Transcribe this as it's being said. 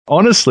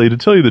honestly, to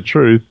tell you the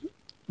truth,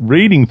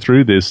 reading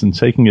through this and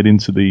taking it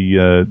into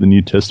the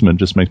New Testament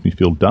just makes me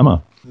feel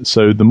dumber.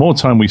 So the more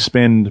time we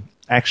spend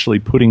actually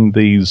putting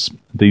these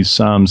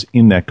psalms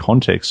in their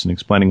context and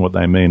explaining what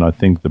they mean, I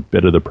think the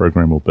better the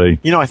program will be.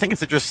 You know, I think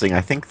it's interesting.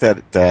 I think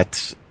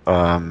that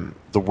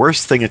the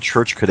worst thing a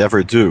church could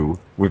ever do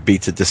would be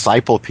to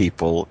disciple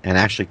people and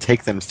actually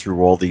take them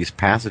through all these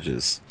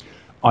passages.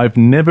 I've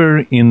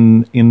never,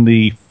 in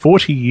the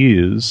 40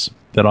 years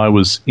that I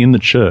was in the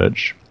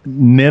church,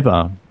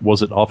 never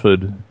was it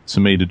offered to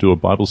me to do a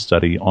Bible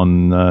study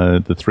on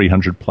the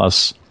 300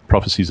 plus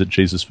prophecies that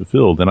Jesus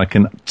fulfilled, and I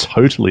can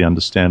totally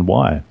understand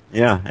why.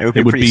 Yeah, it would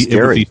be pretty scary.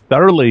 It would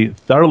be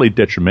thoroughly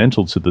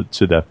detrimental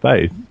to their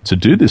faith to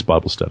do this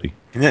Bible study.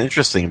 Isn't that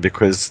interesting?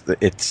 Because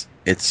it's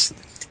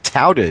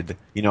touted,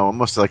 you know,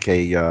 almost like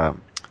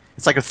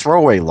it's like a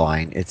throwaway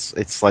line.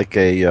 It's like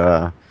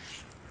a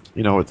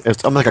you know,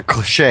 it's almost like a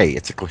cliche.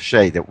 It's a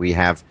cliche that we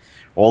have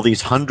all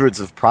these hundreds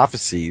of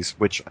prophecies,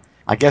 which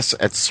I guess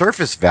at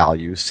surface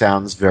value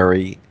sounds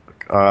very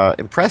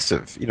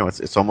impressive. You know,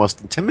 it's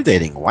almost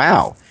intimidating.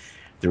 Wow,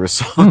 there are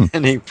so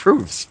many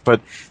proofs. But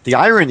the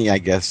irony, I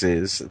guess,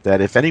 is that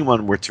if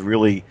anyone were to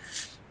really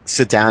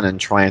sit down and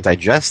try and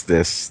digest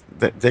this,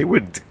 that they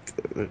would,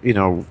 you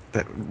know,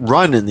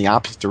 run in the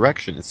opposite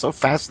direction. It's so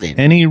fascinating.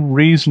 Any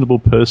reasonable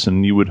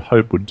person, you would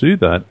hope, would do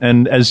that.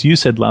 And as you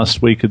said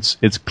last week,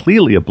 it's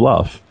clearly a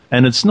bluff.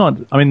 And it's not,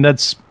 I mean,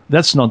 that's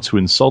not to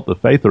insult the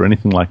faith or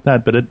anything like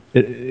that, but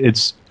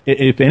it's,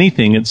 if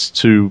anything, it's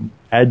to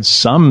add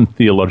some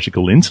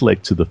theological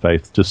intellect to the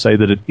faith to say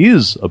that it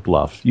is a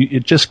bluff.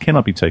 It just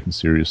cannot be taken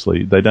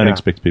seriously. They don't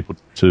expect people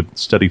to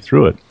study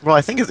through it. Well,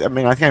 I think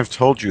I've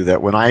told you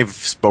that when I've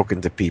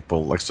spoken to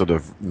people, like sort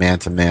of man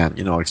to man,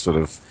 you know, like sort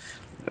of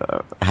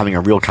having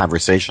a real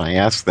conversation, I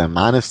ask them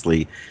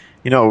honestly,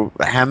 you know,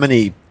 how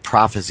many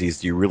prophecies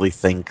do you really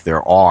think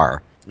there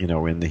are, you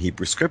know, in the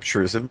Hebrew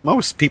Scriptures? And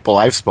most people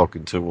I've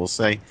spoken to will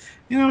say,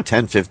 you know,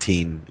 10,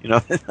 15, you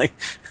know, like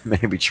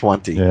maybe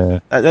 20. Yeah.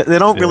 They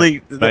don't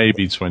really...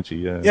 Maybe 20,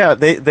 yeah. Yeah,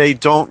 they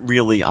don't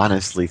really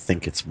honestly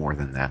think it's more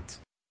than that.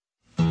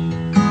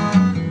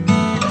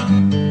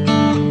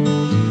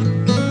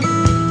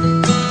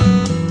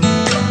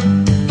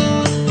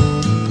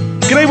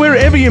 G'day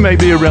wherever you may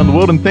be around the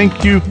world, and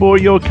thank you for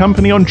your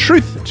company on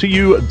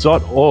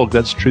truth2u.org.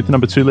 That's truth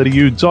number 2 letter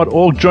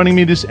u.org. Joining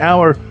me this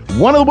hour,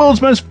 one of the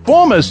world's most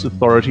foremost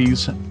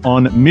authorities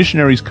on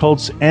missionaries,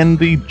 cults, and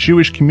the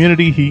Jewish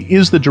community. He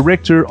is the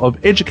Director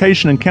of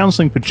Education and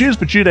Counseling for Jews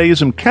for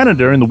Judaism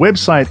Canada, and the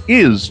website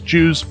is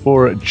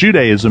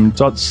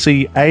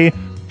jewsforjudaism.ca.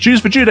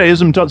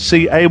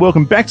 Jewsforjudaism.ca.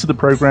 Welcome back to the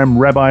program,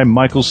 Rabbi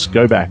Michael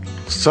Skobac.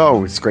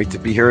 So, it's great to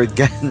be here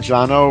again,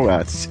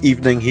 Jono. It's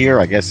evening here.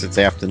 I guess it's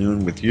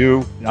afternoon with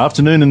you.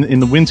 Afternoon in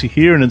the winter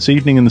here, and it's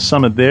evening in the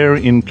summer there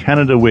in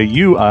Canada where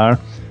you are.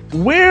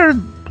 We're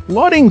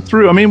plodding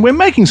through. I mean, we're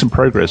making some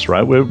progress,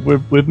 right?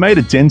 We've made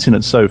a dent in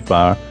it so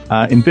far,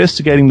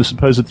 investigating the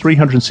supposed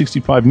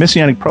 365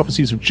 Messianic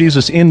prophecies of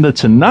Jesus in the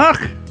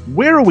Tanakh.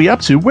 Where are we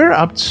up to? We're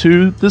up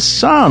to the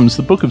Psalms,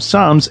 the book of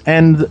Psalms,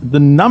 and the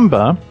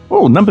number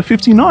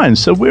 59.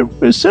 So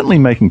we're certainly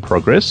making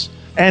progress.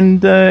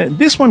 And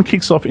this one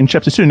kicks off in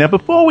chapter 2. Now,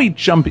 before we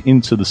jump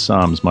into the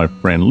Psalms, my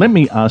friend, let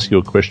me ask you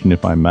a question,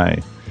 if I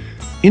may.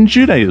 In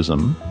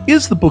Judaism,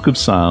 is the book of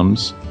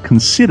Psalms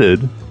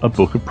considered a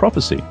book of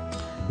prophecy?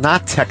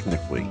 Not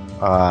technically.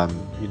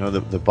 You know,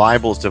 the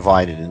Bible is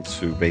divided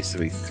into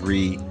basically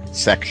 3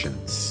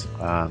 sections.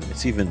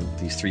 It's even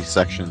these 3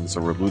 sections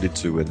are alluded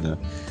to in the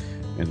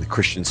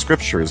Christian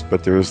scriptures,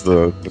 but there's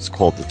what's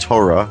called the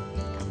Torah,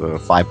 the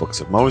 5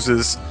 books of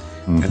Moses,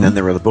 and then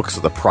there are the books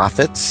of the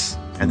prophets,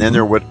 and then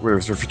there are what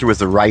was referred to as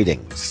the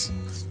writings.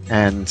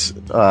 And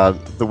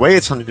the way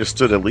it's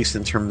understood, at least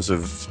in terms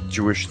of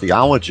Jewish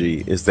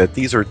theology, is that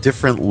these are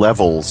different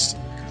levels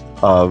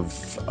of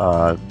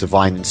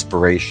divine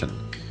inspiration.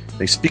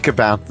 They speak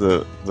about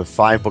the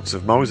 5 books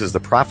of Moses. The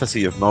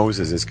prophecy of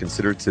Moses is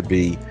considered to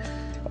be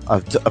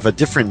of a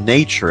different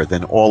nature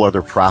than all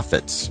other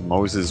prophets.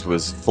 Moses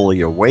was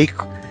fully awake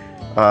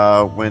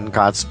when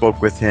God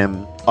spoke with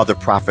him. Other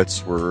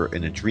prophets were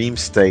in a dream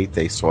state.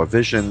 They saw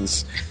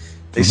visions.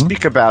 They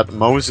speak about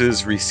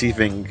Moses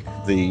receiving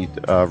the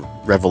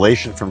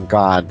revelation from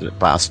God,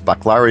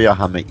 Baklaria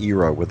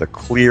Ha'Me'ira, with a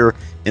clear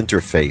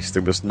interface.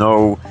 There was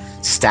no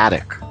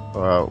static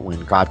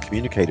when God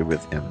communicated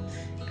with him.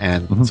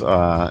 And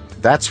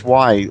that's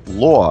why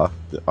law,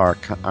 our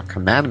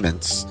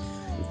commandments,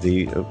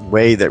 the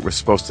way that we're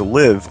supposed to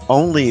live,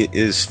 only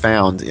is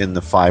found in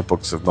the 5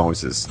 books of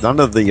Moses. None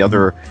of the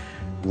other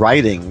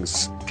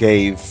writings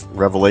gave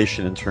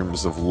revelation in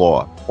terms of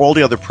law. All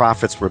the other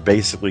prophets were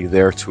basically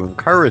there to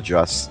encourage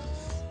us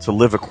to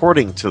live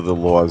according to the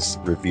laws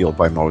revealed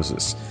by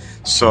Moses.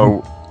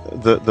 So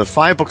the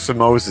 5 books of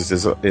Moses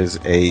is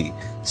a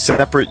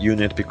separate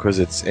unit because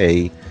it's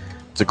a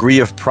degree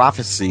of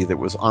prophecy that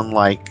was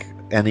unlike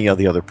any of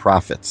the other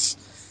prophets.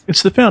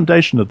 It's the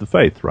foundation of the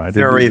faith, right?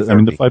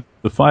 The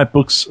 5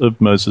 books of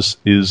Moses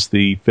is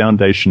the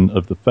foundation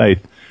of the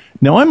faith.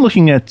 Now, I'm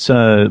looking at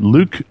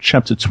Luke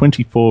chapter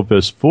 24,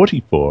 verse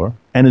 44,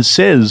 and it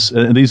says,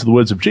 these are the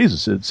words of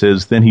Jesus. It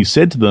says, "Then he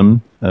said to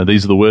them,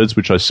 these are the words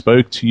which I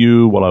spoke to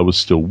you while I was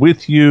still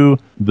with you,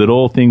 that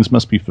all things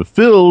must be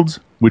fulfilled,"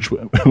 which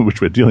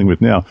we're dealing with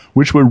now,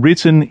 "which were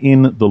written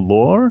in the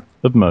law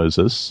of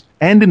Moses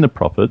and in the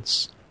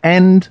prophets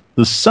and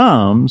the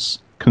Psalms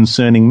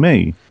concerning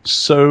me."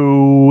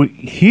 So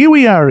here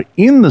we are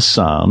in the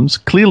Psalms.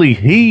 Clearly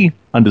he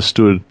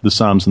understood the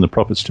Psalms and the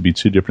prophets to be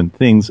two different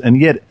things, and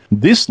yet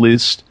this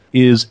list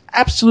is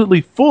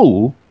absolutely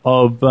full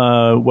of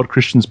what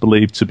Christians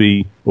believe to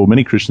be, or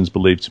many Christians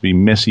believe to be,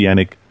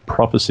 messianic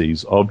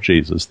prophecies of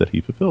Jesus that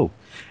he fulfilled.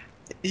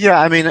 Yeah,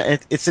 I mean,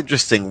 it's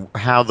interesting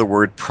how the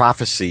word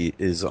prophecy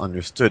is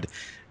understood.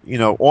 You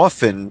know,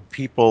 often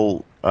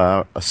people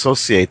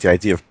associate the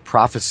idea of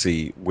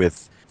prophecy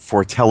with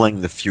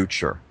foretelling the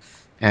future.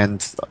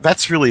 And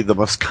that's really the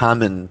most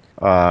common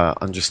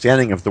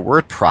understanding of the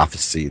word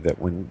prophecy, that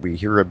when we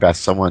hear about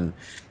someone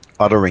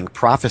uttering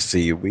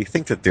prophecy, we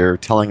think that they're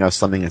telling us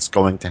something that's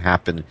going to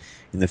happen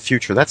in the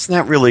future. That's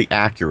not really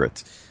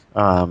accurate.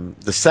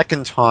 The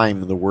second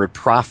time the word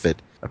prophet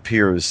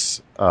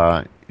appears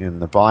in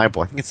the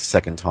Bible, I think it's the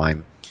second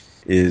time,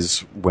 is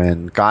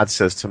when God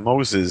says to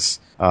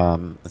Moses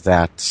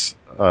that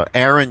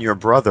Aaron, your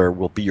brother,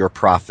 will be your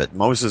prophet.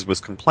 Moses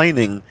was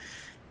complaining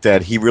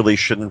that he really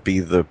shouldn't be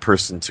the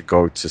person to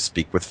go to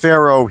speak with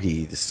Pharaoh.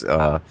 He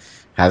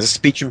has a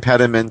speech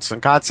impediment. And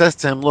God says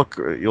to him, look,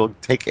 you'll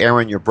take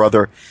Aaron, your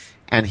brother,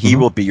 and he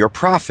will be your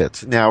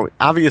prophet. Now,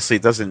 obviously,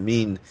 it doesn't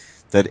mean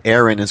that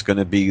Aaron is going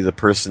to be the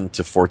person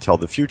to foretell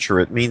the future.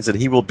 It means that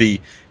he will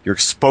be your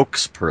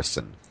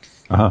spokesperson.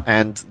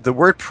 And the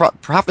word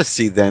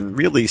prophecy then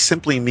really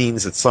simply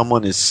means that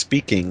someone is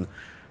speaking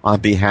on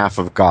behalf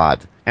of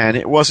God. And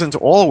it wasn't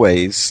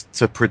always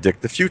to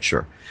predict the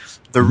future.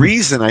 The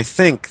reason I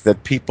think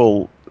that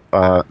people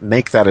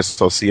make that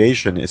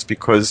association is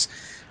because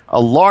a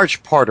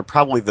large part, or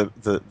probably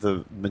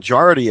the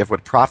majority of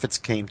what prophets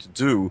came to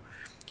do,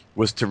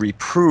 was to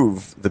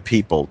reprove the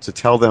people, to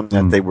tell them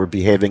that they were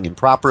behaving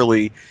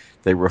improperly,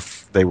 they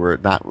were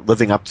not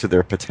living up to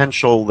their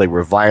potential, they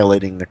were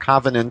violating the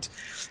covenant,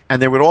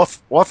 and there would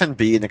often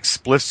be an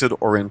explicit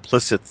or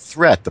implicit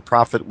threat. The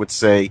prophet would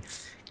say,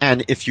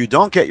 and if you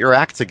don't get your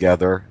act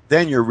together,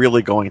 then you're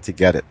really going to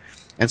get it.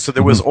 And so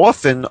there was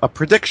often a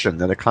prediction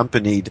that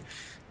accompanied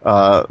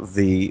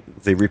the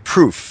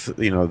reproof,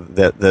 you know,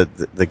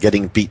 the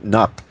getting beaten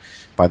up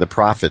by the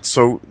prophet.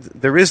 So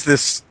there is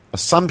this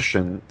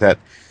assumption that,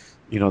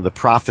 you know, the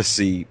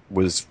prophecy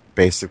was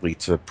basically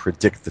to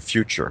predict the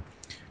future.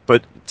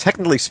 But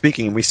technically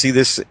speaking, we see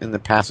this in the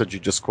passage you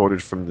just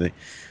quoted from the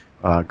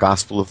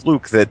Gospel of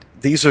Luke, that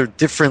these are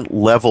different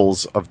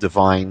levels of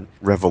divine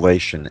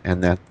revelation,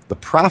 and that the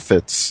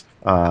prophets,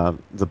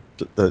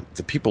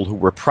 the people who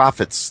were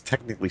prophets,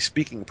 technically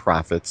speaking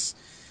prophets,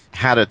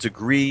 had a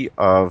degree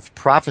of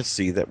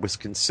prophecy that was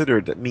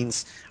considered, that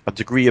means a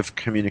degree of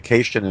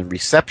communication and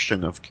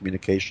reception of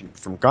communication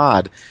from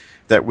God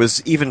that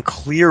was even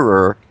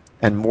clearer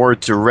and more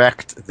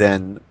direct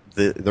than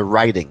the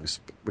writings,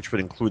 which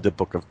would include the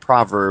book of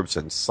Proverbs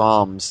and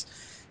Psalms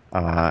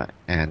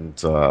and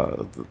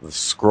the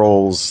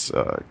scrolls,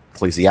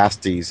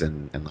 Ecclesiastes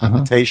and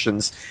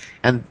Lamentations.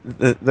 And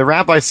the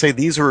rabbis say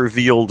these are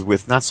revealed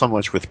with not so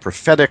much with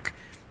prophetic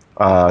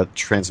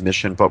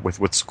transmission, but with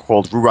what's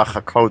called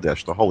Ruach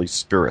HaKodesh, the Holy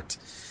Spirit.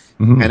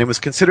 And it was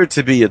considered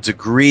to be a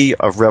degree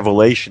of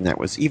revelation that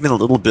was even a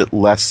little bit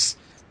less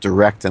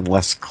direct and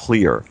less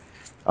clear.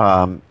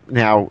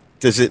 Now,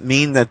 does it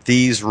mean that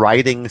these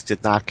writings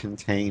did not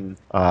contain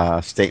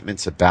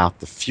statements about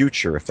the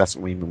future, if that's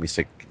what we mean when we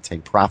say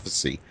contain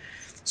prophecy?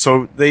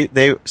 So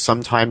they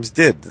sometimes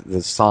did.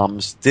 The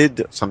Psalms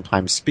did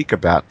sometimes speak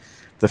about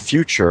the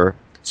future.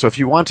 So if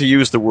you want to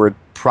use the word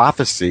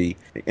prophecy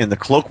in the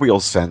colloquial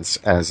sense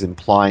as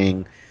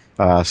implying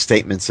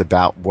statements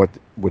about what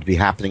would be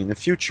happening in the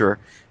future,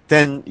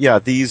 then yeah,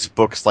 these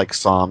books like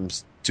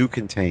Psalms do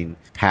contain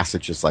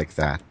passages like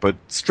that. But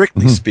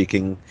strictly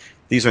speaking,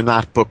 these are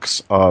not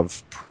books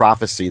of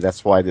prophecy.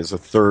 That's why there's a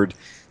third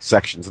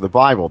section to the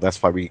Bible.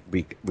 That's why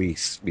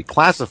we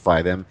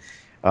classify them,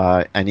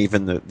 and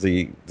even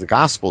the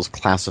Gospels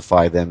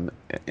classify them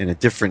in a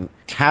different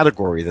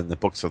category than the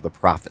books of the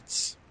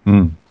prophets.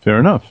 Fair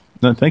enough.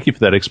 No, thank you for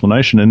that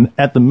explanation. And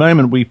at the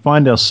moment, we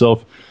find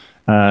ourselves,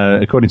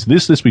 according to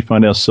this list, we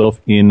find ourselves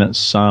in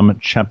Psalm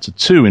chapter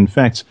 2. In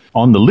fact,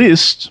 on the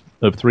list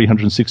of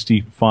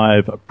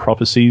 365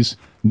 prophecies,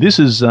 this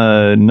is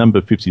number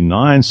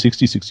 59,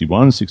 60,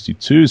 61,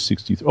 62,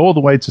 60, all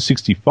the way to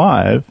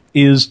 65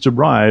 is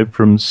derived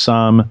from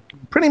Psalm,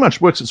 pretty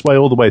much works its way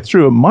all the way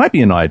through. It might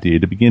be an idea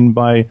to begin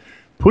by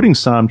putting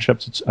Psalm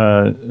chapter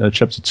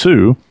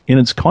 2 in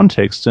its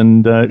context.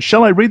 And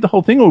shall I read the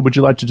whole thing, or would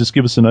you like to just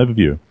give us an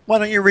overview? Why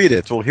don't you read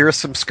it? We'll hear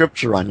some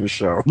scripture on your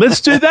show. Let's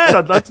do that.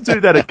 I'd like to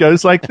do that. It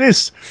goes like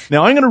this.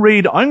 Now, I'm going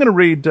to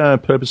read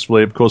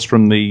purposefully, of course,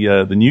 from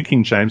the New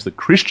King James, the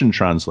Christian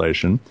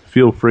translation.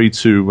 Feel free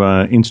to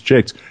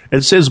interject.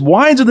 It says,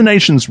 "Why do the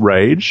nations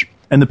rage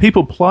and the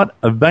people plot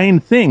a vain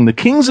thing. The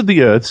kings of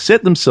the earth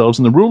set themselves,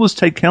 and the rulers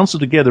take counsel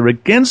together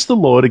against the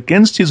Lord,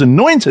 against his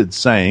anointed,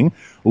 saying,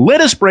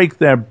 let us break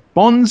their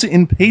bonds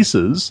in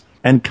pieces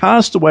and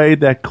cast away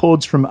their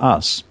cords from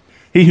us.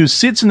 He who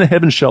sits in the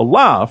heavens shall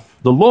laugh.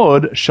 The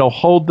Lord shall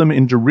hold them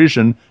in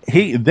derision.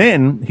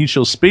 Then he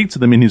shall speak to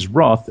them in his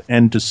wrath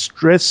and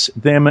distress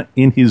them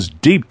in his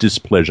deep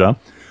displeasure.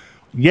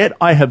 Yet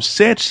I have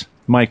set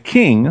my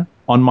king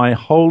on my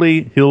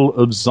holy hill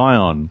of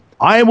Zion.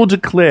 I will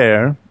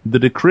declare the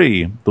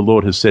decree, the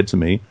Lord has said to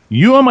me.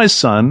 You are my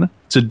son.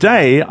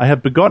 Today I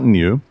have begotten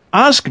you.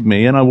 Ask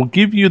me, and I will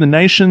give you the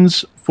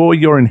nations for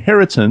your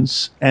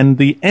inheritance and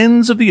the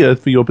ends of the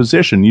earth for your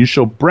possession. You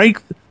shall break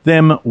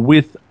them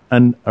with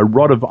a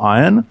rod of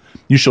iron.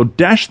 You shall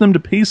dash them to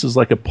pieces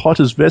like a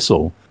potter's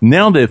vessel.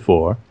 Now,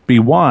 therefore, be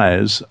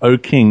wise, O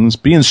kings.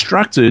 Be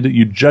instructed,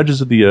 you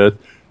judges of the earth.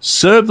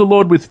 Serve the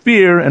Lord with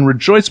fear and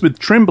rejoice with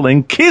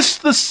trembling. Kiss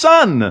the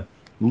Son,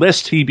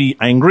 lest he be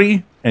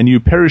angry and you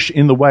perish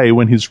in the way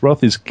when his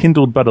wrath is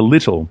kindled but a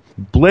little.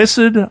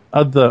 Blessed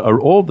are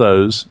all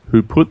those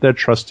who put their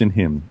trust in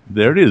him.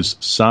 There it is,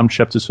 Psalm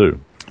chapter 2.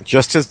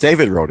 Just as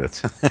David wrote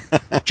it.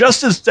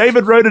 Just as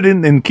David wrote it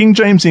in King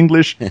James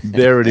English,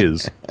 there it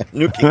is.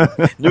 New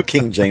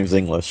King James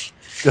English.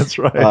 That's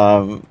right.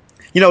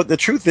 The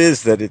truth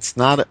is that it's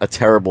not a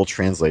terrible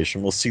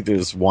translation. We'll see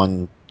there's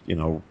one,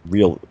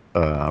 real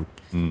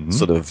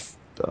sort of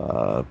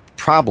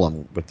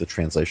problem with the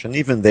translation.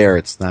 Even there,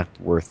 it's not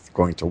worth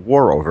going to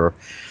war over.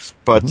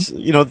 But,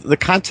 the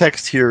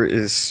context here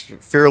is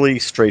fairly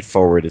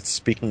straightforward. It's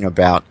speaking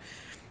about,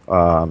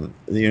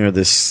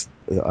 this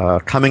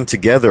coming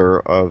together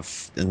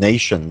of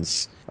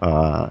nations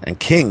and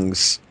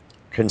kings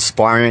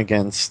conspiring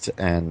against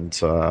and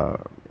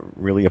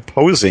really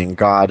opposing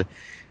God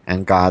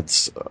and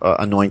God's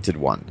anointed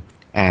one.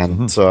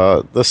 And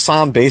the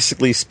psalm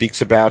basically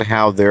speaks about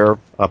how their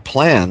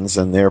plans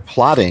and their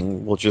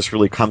plotting will just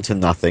really come to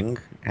nothing,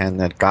 and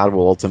that God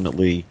will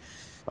ultimately,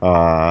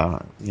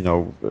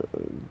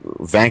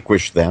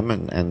 vanquish them,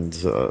 and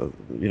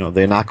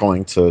they're not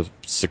going to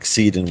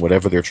succeed in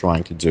whatever they're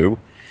trying to do.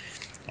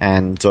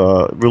 And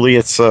really,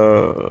 it's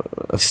a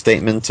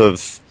statement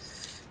of,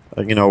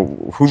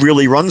 who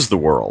really runs the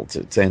world,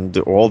 and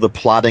all the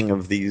plotting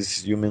of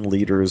these human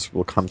leaders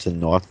will come to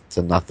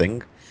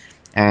nothing.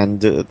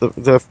 And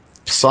the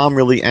psalm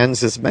really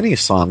ends, as many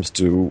psalms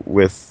do,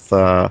 with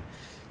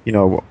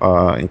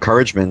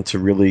encouragement to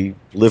really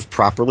live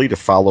properly, to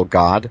follow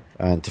God,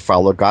 and to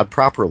follow God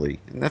properly.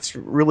 And that's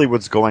really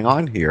what's going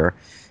on here.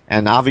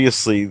 And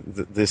obviously,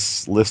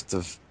 this list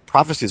of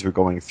prophecies we're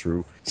going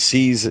through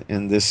sees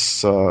in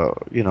this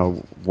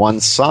one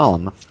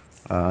psalm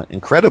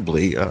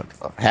incredibly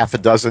half a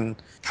dozen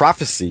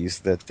prophecies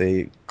that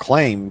they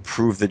claim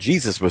prove that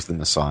Jesus was the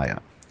Messiah.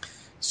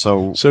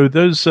 So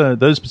those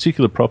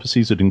particular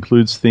prophecies, it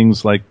includes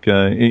things like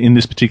in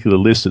this particular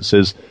list it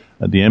says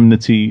the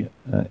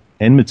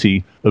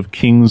enmity of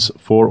kings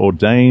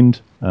foreordained,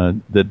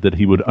 that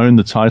he would own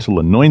the title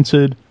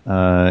Anointed,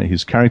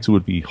 his character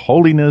would be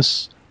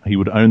holiness, he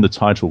would own the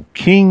title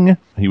King,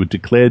 he would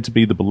declare to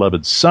be the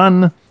beloved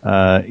Son.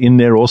 In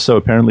there also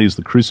apparently is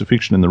the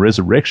crucifixion and the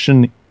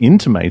resurrection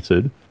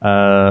intimated.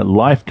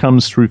 Life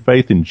comes through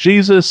faith in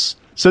Jesus.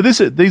 So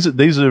these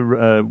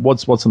are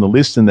what's on the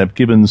list, and they've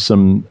given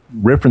some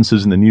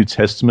references in the New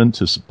Testament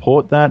to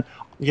support that.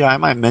 Yeah, I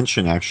might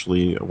mention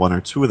actually one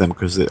or two of them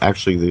because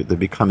they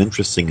become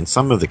interesting in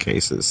some of the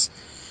cases.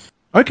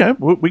 Okay,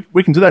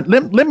 we can do that.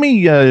 Let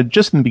me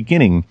just in the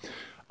beginning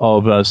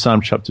of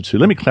Psalm chapter 2,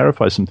 let me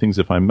clarify some things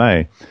if I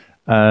may.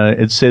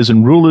 It says,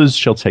 and rulers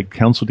shall take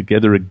counsel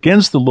together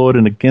against the Lord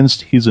and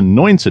against his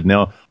anointed.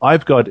 Now,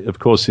 I've got, of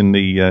course, in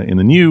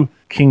the New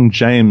King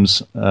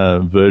James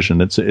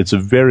version, it's a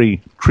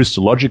very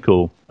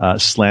Christological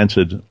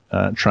slanted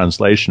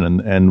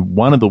translation, and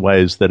one of the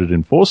ways that it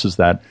enforces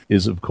that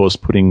is, of course,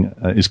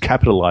 is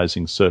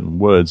capitalizing certain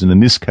words, and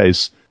in this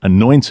case,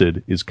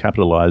 anointed is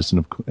capitalized,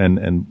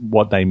 and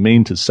what they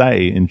mean to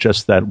say in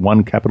just that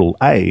one capital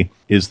A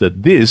is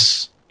that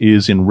this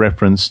is in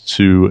reference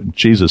to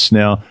Jesus.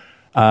 Now,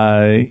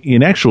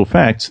 in actual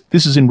fact,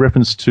 this is in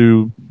reference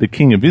to the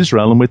King of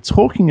Israel, and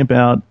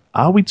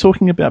are we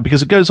talking about,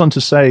 because it goes on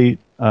to say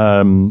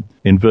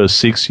in verse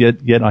 6,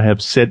 yet I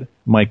have set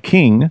my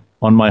king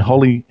on my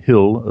holy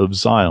hill of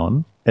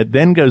Zion. It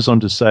then goes on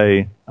to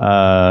say,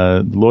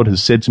 the Lord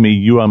has said to me,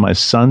 you are my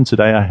son,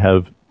 today I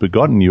have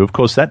begotten you. Of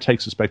course, that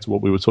takes us back to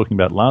what we were talking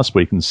about last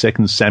week in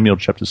 2 Samuel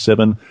chapter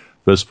 7,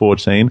 verse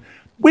 14.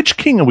 Which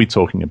king are we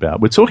talking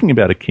about? We're talking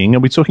about a king. Are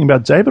we talking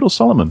about David or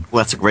Solomon?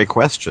 Well, that's a great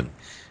question.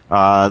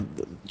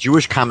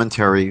 Jewish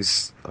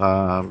commentaries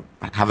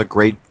have a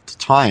great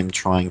time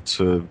trying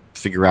to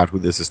figure out who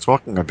this is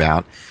talking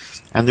about.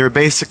 And there are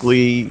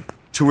basically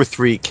two or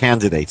three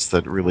candidates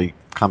that really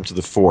come to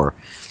the fore.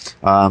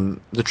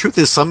 The truth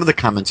is, some of the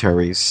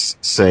commentaries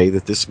say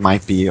that this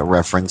might be a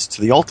reference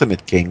to the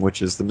ultimate king,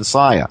 which is the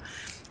Messiah,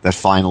 that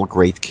final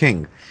great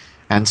king.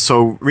 And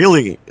so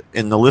really,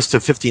 in the list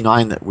of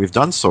 59 that we've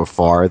done so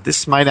far,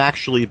 this might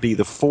actually be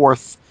the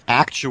fourth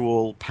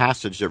actual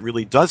passage that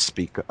really does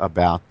speak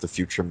about the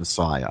future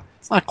Messiah.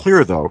 It's not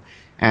clear, though,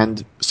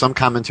 and some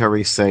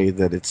commentaries say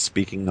that it's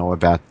speaking, though,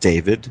 about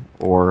David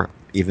or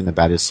even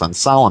about his son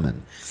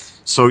Solomon.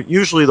 So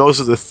usually those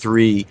are the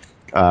three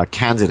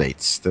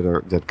candidates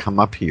that come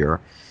up here,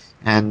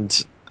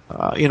 and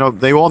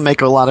they all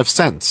make a lot of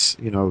sense.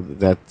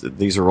 That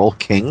these are all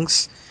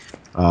kings.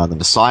 The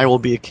Messiah will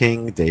be a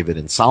king. David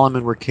and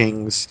Solomon were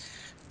kings.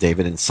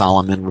 David and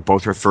Solomon were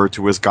both referred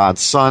to as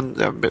God's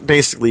son,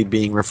 basically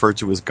being referred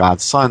to as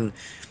God's son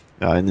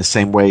in the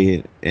same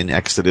way in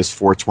Exodus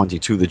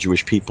 4:22, the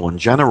Jewish people in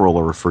general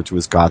are referred to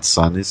as God's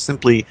son. Is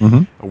simply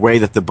a way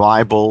that the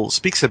Bible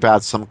speaks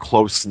about some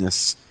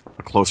closeness,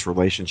 a close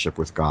relationship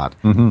with God.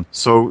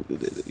 So,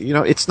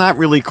 it's not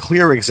really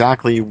clear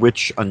exactly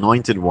which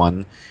anointed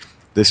one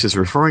this is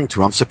referring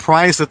to. I'm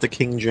surprised that the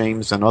King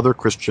James and other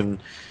Christian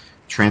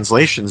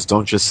translations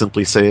don't just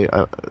simply say,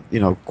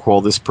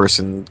 call this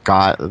person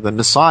God, the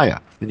Messiah.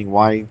 Meaning,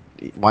 why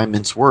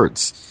mince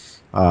words?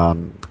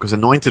 Because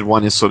anointed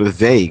one is sort of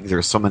vague. There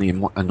are so many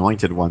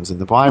anointed ones in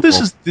the Bible.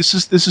 This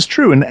is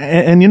true,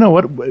 and you know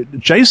what?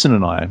 Jason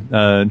and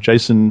I,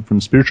 Jason from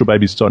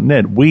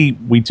SpiritualBabies.net,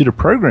 we did a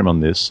program on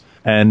this,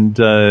 and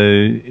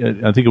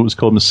I think it was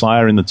called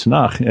Messiah in the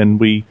Tanakh, and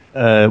we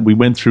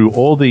went through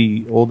all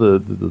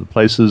the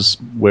places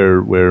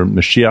where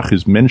Mashiach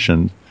is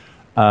mentioned.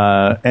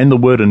 And the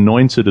word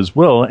anointed as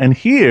well. And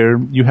here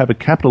you have a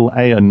capital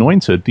A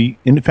anointed.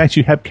 In fact,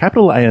 you have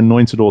capital A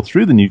anointed all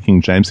through the New King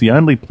James. The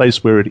only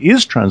place where it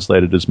is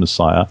translated as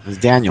Messiah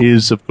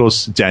is, of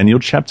course, Daniel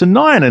chapter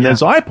 9. And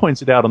as I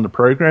pointed out on the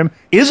program,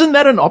 isn't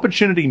that an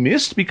opportunity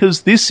missed?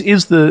 Because this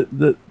is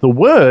the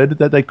word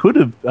that they could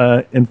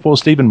have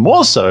enforced even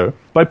more so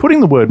by putting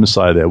the word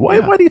Messiah there.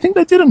 Why do you think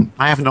they didn't?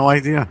 I have no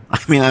idea. I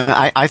mean,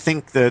 I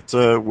think that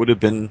would have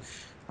been,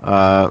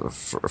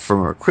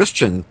 from a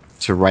Christian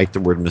to write the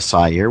word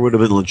Messiah here would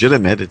have been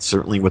legitimate. It's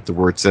certainly what the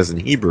word says in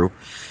Hebrew.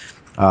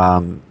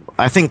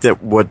 I think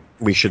that what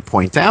we should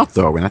point out,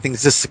 though, and I think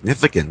this is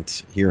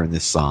significant here in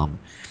this psalm,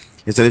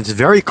 is that it's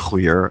very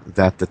clear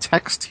that the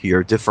text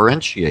here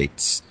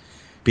differentiates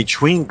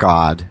between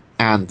God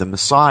and the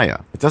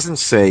Messiah. It doesn't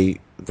say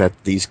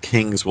that these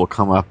kings will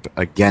come up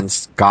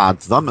against God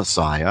the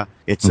Messiah.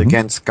 It's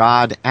against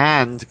God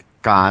and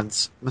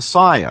God's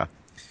Messiah.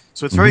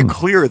 So it's very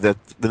clear that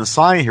the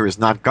Messiah here is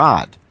not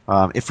God.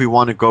 If we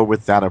want to go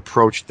with that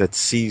approach that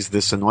sees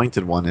this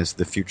anointed one as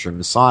the future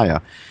Messiah.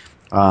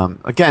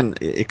 Again,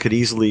 it could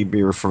easily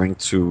be referring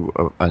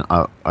to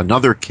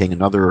another king,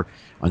 another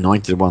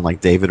anointed one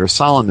like David or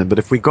Solomon. But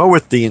if we go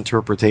with the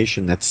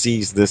interpretation that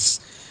sees this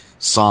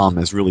psalm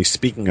as really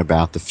speaking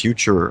about the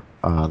future,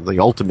 the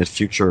ultimate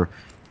future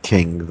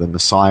king, the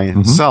Messiah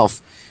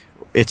himself,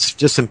 it's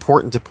just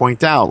important to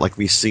point out, like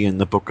we see in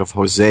the book of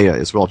Hosea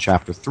as well,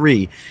 chapter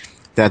 3,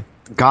 that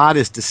God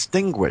is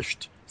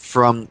distinguished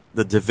from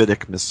the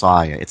Davidic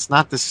Messiah. It's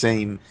not the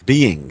same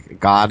being.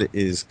 God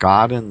is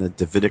God, and the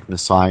Davidic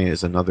Messiah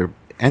is another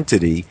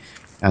entity,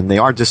 and they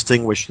are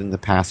distinguished in the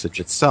passage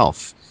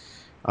itself.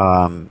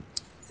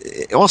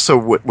 Also,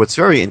 what's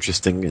very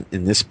interesting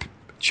in this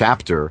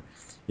chapter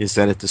is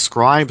that it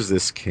describes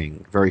this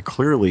king very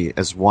clearly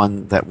as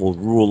one that will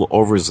rule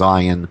over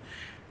Zion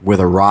with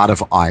a rod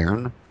of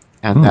iron,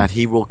 and that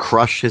he will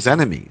crush his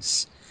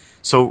enemies.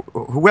 So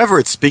whoever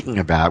it's speaking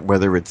about,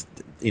 whether it's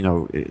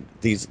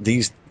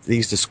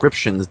these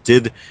descriptions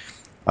did,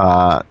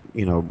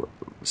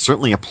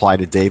 certainly apply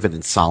to David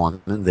and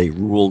Solomon. They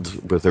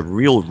ruled with a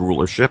real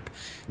rulership,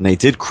 and they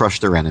did crush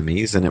their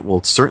enemies, and it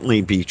will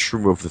certainly be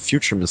true of the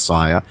future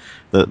Messiah.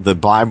 The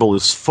Bible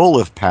is full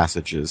of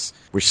passages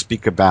which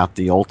speak about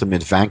the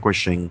ultimate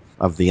vanquishing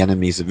of the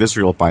enemies of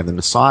Israel by the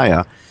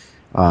Messiah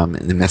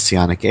in the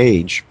Messianic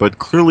age. But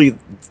clearly,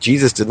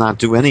 Jesus did not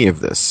do any of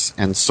this.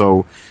 And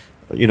so,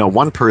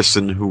 one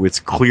person who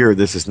it's clear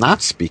this is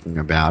not speaking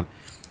about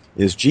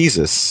is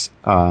Jesus.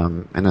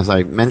 And as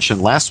I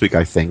mentioned last week,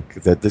 I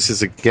think that this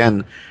is,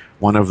 again,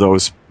 one of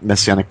those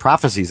Messianic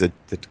prophecies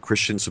that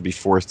Christians will be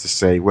forced to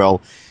say,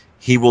 well,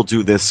 he will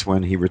do this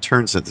when he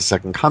returns at the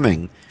second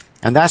coming.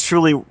 And that's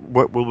really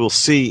what we will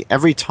see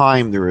every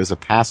time there is a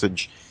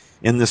passage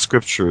in the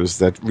scriptures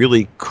that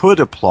really could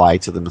apply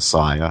to the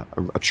Messiah,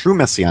 a true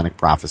Messianic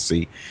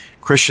prophecy.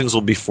 Christians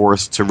will be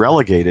forced to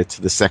relegate it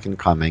to the second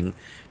coming,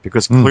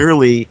 because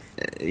clearly,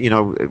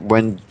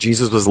 when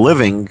Jesus was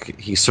living,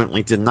 he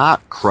certainly did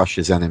not crush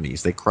his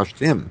enemies. They crushed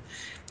him.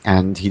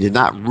 And he did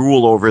not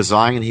rule over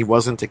Zion. He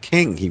wasn't a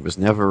king. He was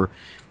never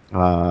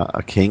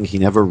a king. He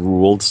never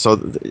ruled. So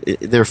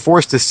they're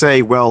forced to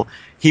say, well,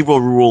 he will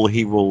rule,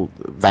 he will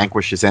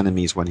vanquish his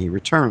enemies when he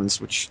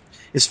returns, which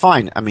is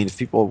fine. I mean, if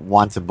people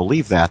want to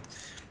believe that,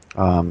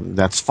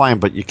 that's fine.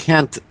 But you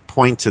can't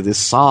point to this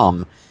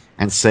psalm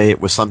and say it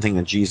was something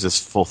that Jesus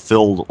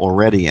fulfilled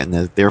already, and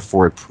that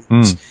therefore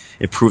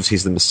it proves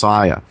he's the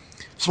Messiah.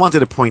 Just wanted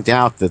to point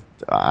out that,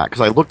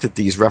 because I looked at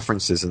these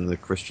references in the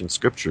Christian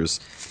scriptures,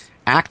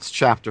 Acts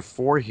chapter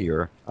 4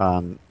 here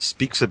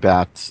speaks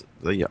about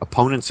the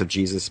opponents of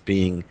Jesus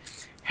being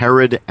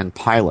Herod and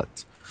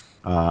Pilate.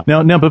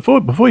 Now,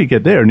 before you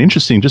get there, an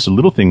interesting, just a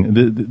little thing.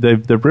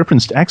 They've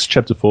referenced Acts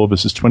chapter 4,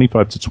 verses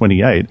 25 to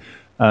 28.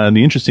 And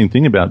the interesting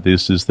thing about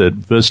this is that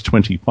verse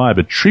 25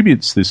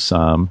 attributes this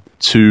psalm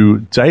to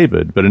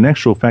David, but in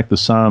actual fact, the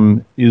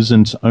psalm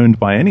isn't owned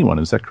by anyone.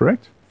 Is that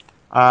correct?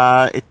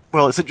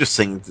 Well, it's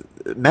interesting.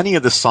 Many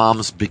of the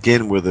psalms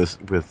begin with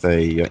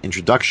a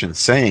introduction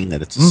saying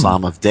that it's a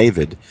psalm of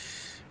David.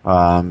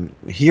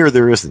 Here,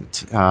 there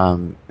isn't.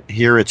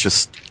 Here, it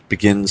just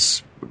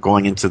begins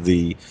going into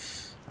the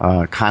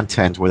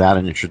content without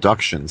an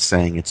introduction,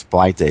 saying it's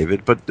by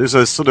David. But there's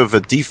a sort of a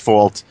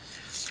default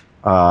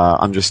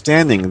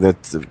understanding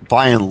that,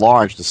 by and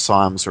large, the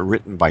psalms are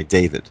written by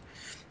David.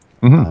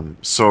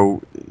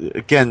 So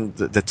again,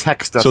 the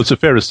text doesn't... So it's a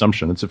fair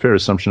assumption. It's a fair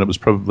assumption. It was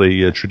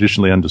probably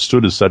traditionally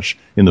understood as such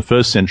in the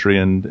first century,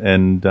 and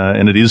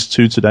it is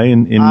too today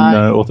in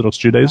Orthodox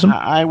Judaism.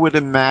 I would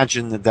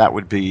imagine that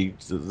would be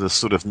the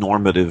sort of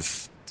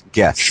normative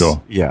guess.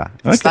 Sure. Yeah.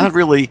 It's not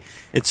really...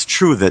 It's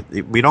true that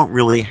we don't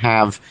really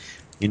have,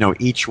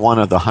 each one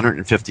of the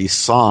 150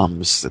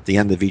 psalms at the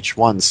end of each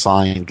one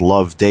signed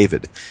 "Love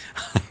David."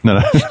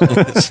 No.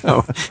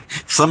 So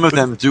some of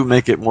them do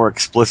make it more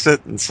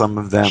explicit, and some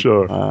of them,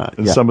 sure,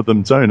 and some of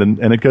them don't.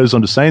 And it goes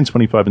on to say in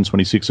 25 and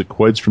 26, it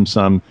quotes from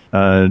Psalm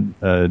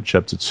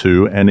chapter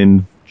 2, and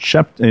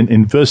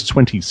in verse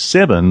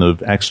 27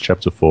 of Acts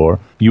chapter 4,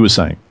 you were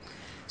saying.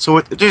 So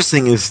what's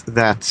interesting is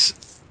that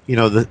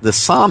the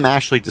psalm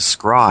actually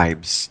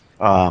describes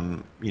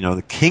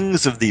the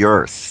kings of the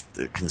earth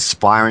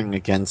conspiring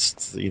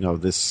against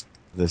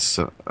this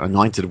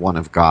anointed one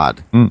of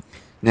God.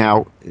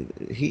 Now,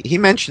 he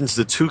mentions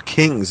the two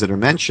kings that are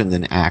mentioned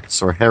in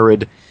Acts are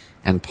Herod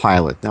and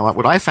Pilate. Now,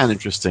 what I found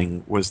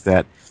interesting was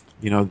that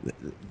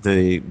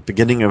the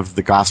beginning of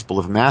the Gospel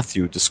of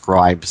Matthew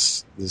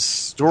describes this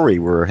story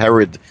where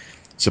Herod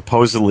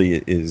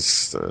supposedly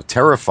is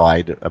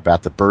terrified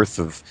about the birth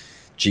of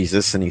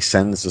Jesus, and he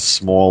sends a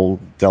small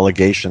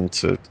delegation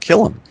to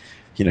kill him.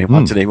 He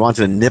wanted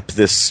to nip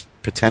this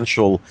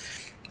potential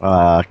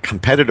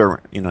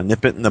competitor,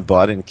 nip it in the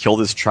bud and kill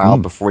this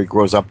child before he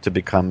grows up to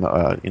become,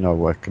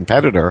 a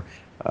competitor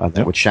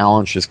that would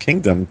challenge his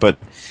kingdom. But,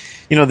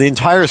 the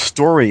entire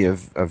story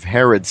of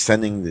Herod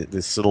sending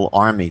this little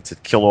army to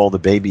kill all the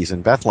babies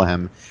in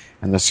Bethlehem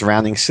and the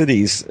surrounding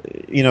cities,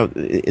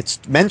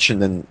 it's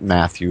mentioned in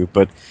Matthew,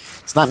 but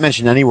it's not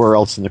mentioned anywhere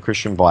else in the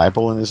Christian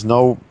Bible, and there's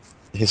no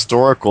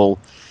historical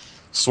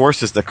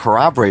sources that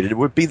corroborate it. It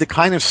would be the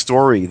kind of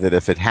story that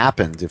if it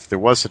happened, if there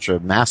was such a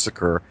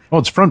massacre... Oh,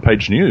 it's front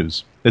page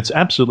news. It's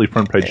absolutely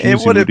front page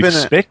news. It would have been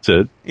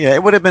expected.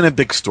 It would have been a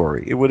big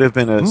story. It would have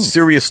been a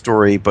serious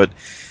story, but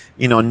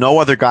no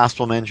other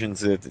gospel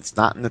mentions it. It's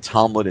not in the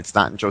Talmud. It's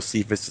not in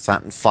Josephus. It's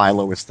not in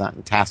Philo. It's not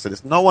in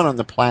Tacitus. No one on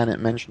the planet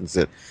mentions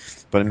it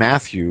but in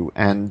Matthew,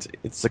 and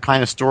it's the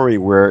kind of story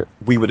where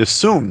we would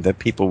assume that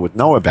people would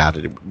know about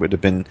it. It would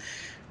have been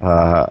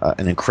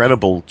an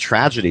incredible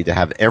tragedy to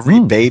have every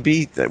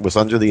baby that was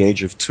under the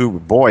age of 2,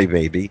 boy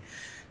baby,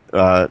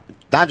 not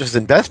just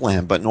in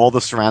Bethlehem, but in all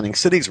the surrounding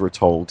cities, we're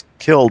told,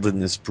 killed in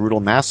this brutal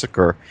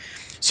massacre.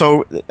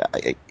 So,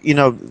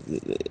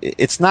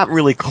 it's not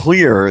really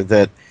clear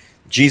that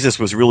Jesus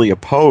was really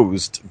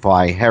opposed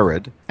by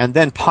Herod. And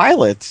then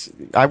Pilate,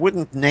 I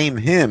wouldn't name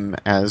him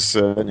as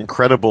an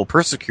incredible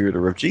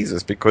persecutor of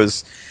Jesus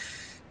because...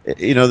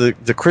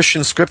 the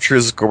Christian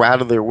scriptures go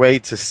out of their way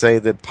to say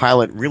that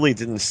Pilate really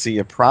didn't see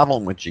a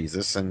problem with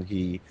Jesus, and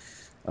he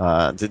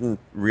didn't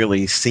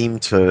really seem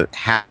to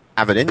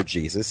have it in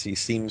Jesus. He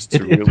seems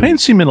to it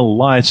paints him in a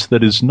light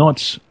that is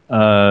not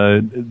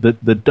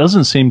that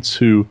doesn't seem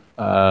to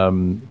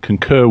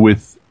concur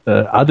with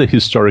other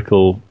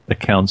historical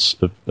accounts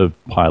of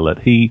Pilate.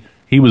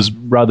 He was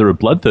rather a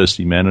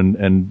bloodthirsty man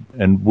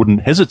and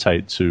wouldn't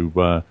hesitate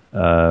to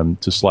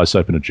slice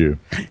open a Jew.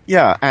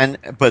 Yeah,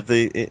 but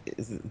the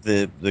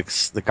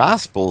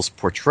Gospels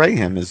portray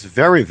him as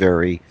very,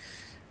 very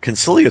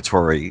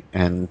conciliatory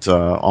and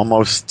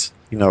almost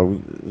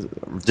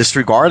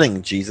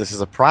disregarding Jesus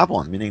as a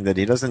problem, meaning that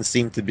he doesn't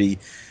seem to be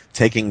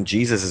taking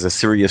Jesus as a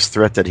serious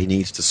threat that he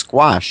needs to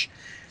squash.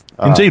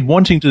 Indeed,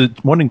 wanting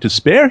to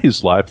spare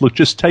his life. Look,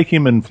 just take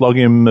him and flog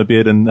him a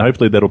bit, and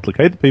hopefully that'll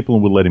placate the people,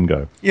 and we'll let him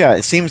go. Yeah,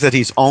 it seems that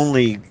he's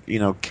only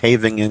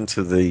caving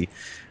into the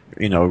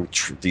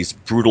these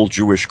brutal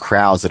Jewish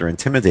crowds that are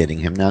intimidating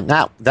him.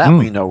 Now that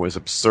we know is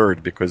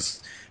absurd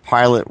because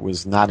Pilate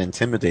was not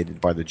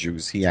intimidated by the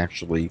Jews. He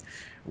actually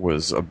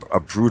was a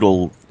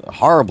brutal,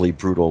 horribly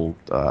brutal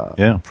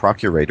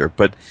procurator.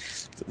 But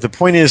the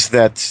point is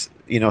that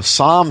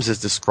Psalms is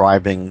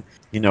describing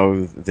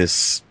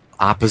this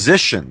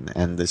opposition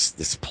and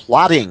this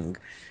plotting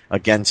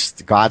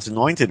against God's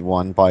anointed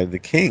one by the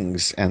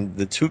kings, and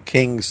the two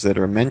kings that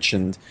are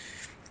mentioned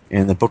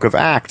in the book of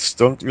Acts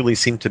don't really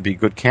seem to be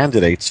good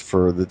candidates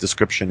for the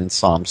description in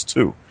Psalms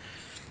 2.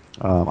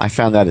 I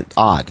found that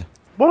odd.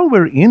 While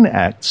we're in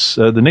Acts,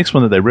 the next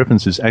one that they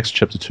reference is Acts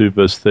chapter 2,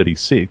 verse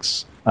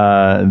 36.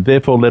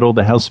 Therefore let all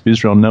the house of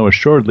Israel know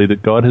assuredly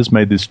that God has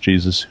made this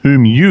Jesus,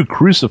 whom you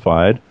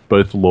crucified,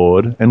 both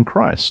Lord and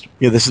Christ.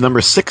 Yeah, this is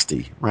number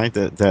 60, right?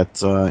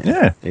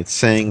 It's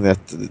saying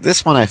that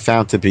this one I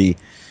found to be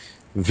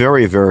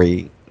very,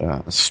 very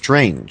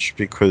strange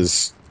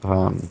because,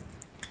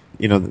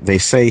 they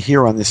say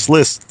here on this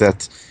list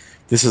that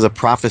this is a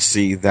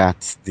prophecy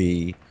that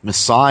the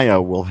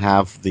Messiah will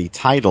have the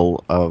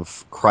title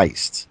of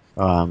Christ,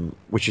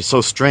 which is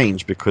so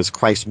strange because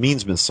Christ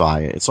means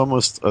Messiah. It's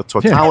almost a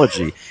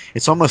tautology. Yeah.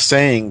 It's almost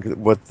saying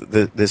what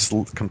this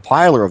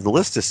compiler of the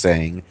list is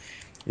saying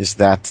is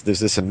that there's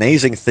this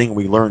amazing thing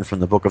we learned from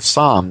the book of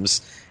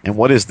Psalms. And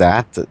what is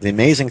that? The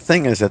amazing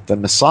thing is that the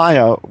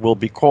Messiah will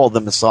be called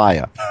the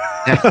Messiah.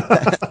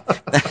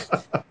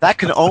 That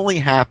can only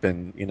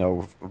happen,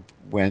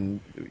 when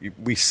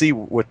we see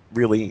what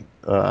really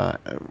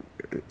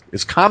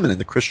is common in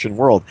the Christian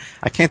world.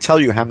 I can't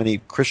tell you how many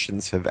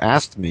Christians have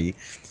asked me,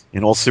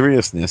 in all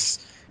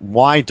seriousness,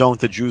 why don't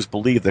the Jews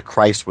believe that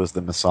Christ was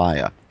the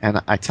Messiah?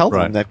 And I tell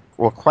them that,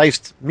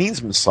 Christ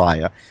means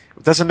Messiah.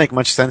 It doesn't make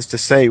much sense to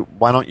say,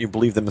 why don't you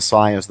believe the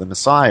Messiah is the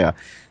Messiah?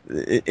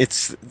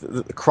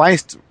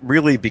 Christ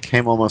really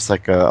became almost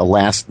like a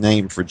last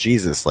name for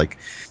Jesus, like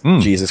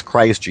Jesus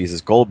Christ,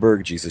 Jesus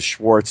Goldberg, Jesus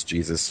Schwartz,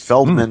 Jesus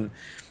Feldman.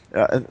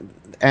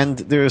 And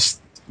there's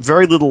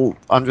very little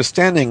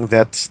understanding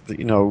that,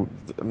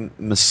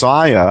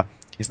 Messiah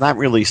is not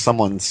really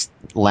someone's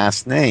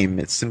last name.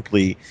 It's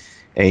simply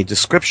a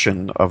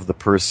description of the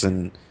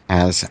person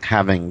as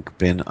having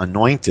been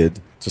anointed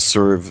to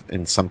serve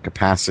in some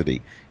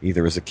capacity,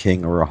 either as a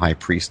king or a high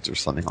priest or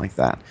something like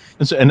that.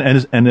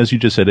 And as you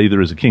just said,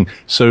 either as a king.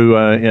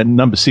 So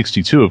number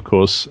 62, of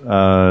course,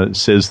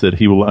 says that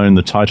he will own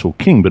the title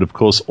king. But of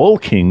course, all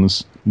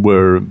kings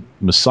were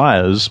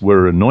messiahs,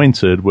 were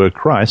anointed, were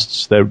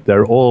Christs.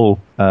 They're all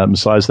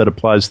messiahs. That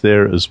applies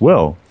there as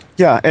well.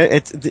 Yeah,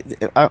 it's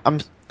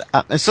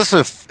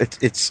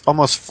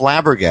almost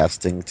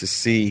flabbergasting to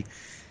see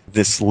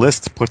this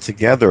list put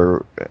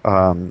together,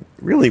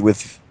 really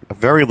with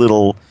very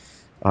little.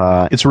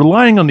 It's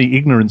relying on the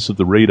ignorance of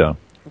the reader.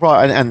 Well,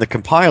 and the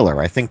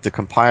compiler. I think the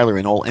compiler,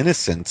 in all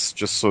innocence,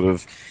 just sort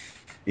of,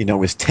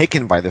 is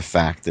taken by the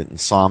fact that in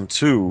Psalm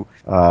 2,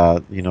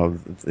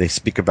 they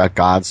speak about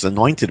God's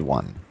anointed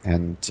one.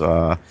 And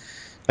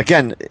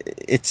again,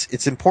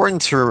 it's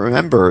important to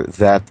remember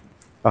that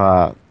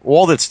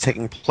all that's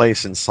taking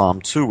place in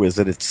Psalm 2 is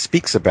that it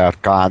speaks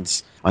about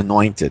God's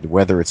anointed,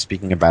 whether it's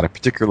speaking about a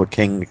particular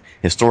king,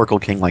 historical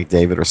king like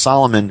David or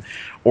Solomon,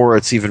 or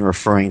it's even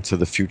referring to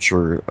the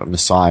future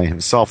Messiah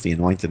himself, the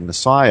anointed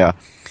Messiah.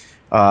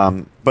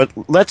 But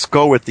let's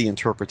go with the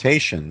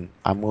interpretation,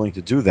 I'm willing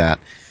to do that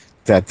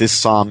this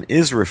psalm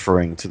is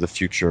referring to the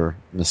future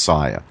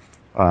Messiah.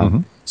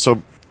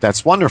 So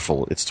that's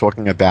wonderful. It's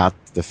talking about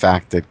the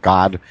fact that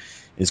God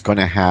is going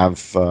to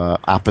have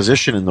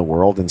opposition in the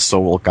world, and so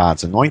will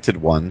God's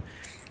anointed one.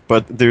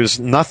 But there's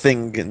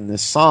nothing in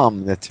this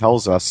psalm that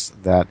tells us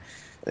that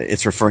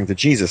it's referring to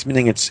Jesus,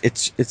 meaning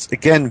it's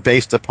again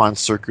based upon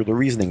circular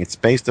reasoning. It's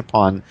based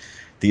upon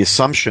the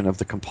assumption of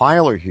the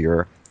compiler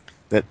here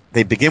that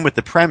they begin with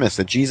the premise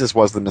that Jesus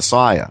was the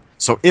Messiah.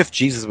 So if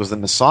Jesus was the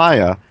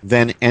Messiah,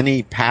 then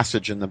any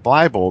passage in the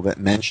Bible that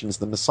mentions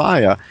the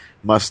Messiah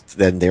must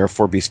then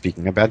therefore be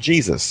speaking about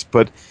Jesus.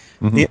 But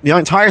the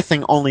entire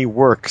thing only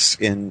works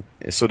in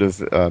sort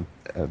of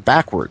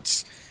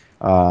backwards.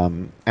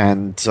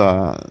 As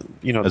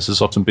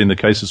has often been the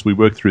case as we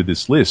work through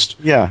this list.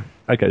 Yeah.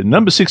 Okay,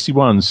 number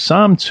 61,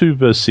 Psalm 2,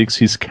 verse 6,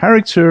 his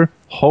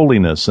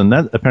character-holiness, and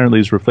that apparently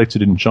is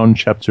reflected in John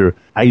chapter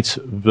 8,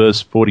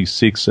 verse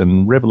 46,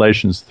 and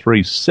Revelations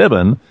 3,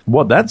 7.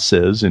 What that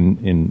says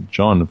in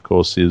John, of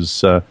course,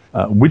 is,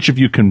 which of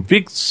you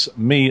convicts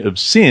me of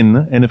sin,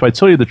 and if I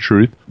tell you the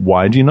truth,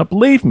 why do you not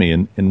believe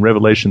me? In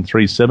Revelation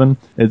 3, 7,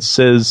 it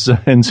says,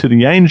 and to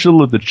the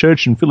angel of the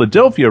church in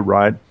Philadelphia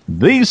write,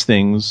 these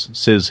things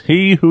says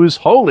he who is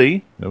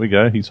holy, there we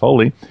go, he's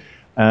holy,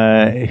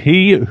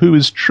 he who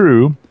is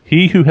true,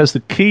 he who has the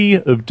key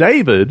of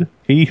David,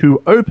 he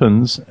who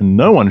opens and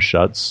no one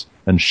shuts,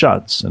 and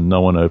shuts and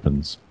no one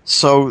opens.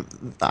 So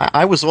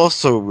I was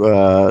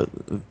also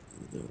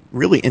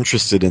really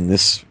interested in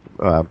this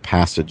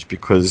passage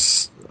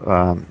because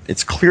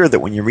it's clear that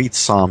when you read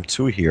Psalm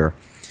 2 here,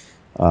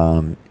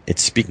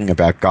 it's speaking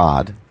about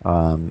God.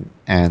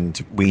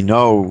 And we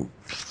know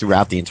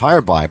throughout the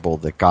entire Bible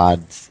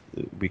that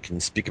we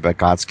can speak about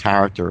God's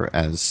character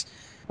as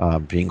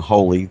being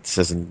holy. It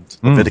says in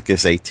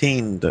Leviticus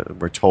 18 that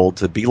we're told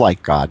to be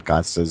like God.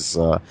 God says,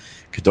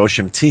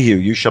 Kadoshim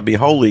Tihu, you shall be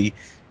holy,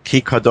 Ki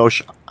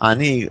Kadosh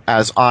Ani,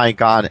 as I,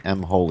 God,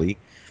 am holy.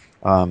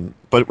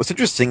 But what's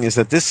interesting is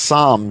that this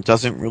psalm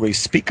doesn't really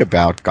speak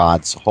about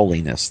God's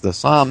holiness. The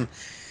psalm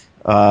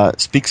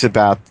speaks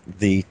about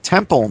the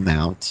Temple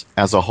Mount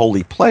as a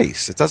holy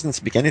place. It doesn't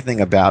speak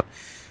anything about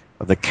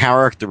the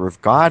character of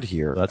God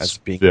here. That's as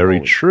being very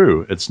holy.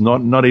 True. It's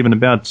not even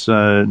about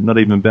the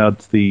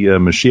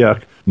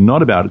Mashiach,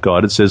 not about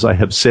God. It says, "I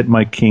have set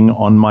my king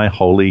on my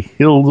holy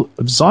hill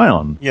of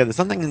Zion." Yeah, there's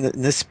something in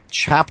this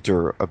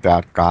chapter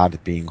about God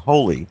being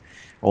holy,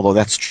 although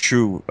that's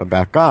true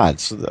about God.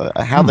 So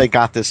how they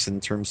got this in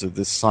terms of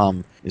this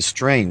psalm is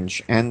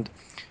strange. And,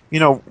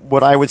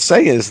 what I would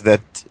say is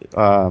that,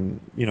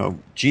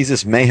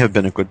 Jesus may have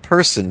been a good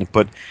person,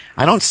 but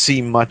I don't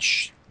see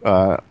much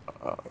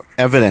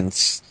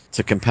evidence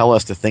to compel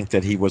us to think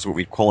that he was what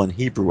we call in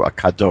Hebrew a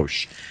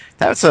kadosh.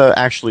 That's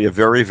actually a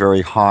very,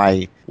 very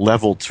high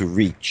level to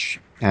reach.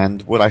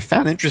 And what I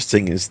found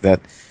interesting is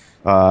that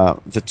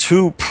the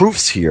two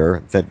proofs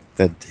here that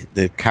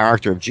the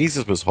character of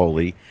Jesus was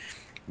holy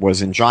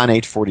was in John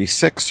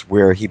 8:46,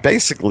 where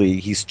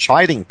he's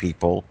chiding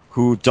people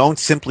who don't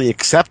simply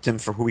accept him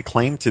for who he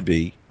claimed to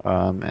be,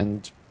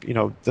 and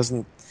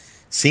doesn't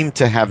seem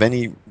to have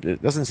any.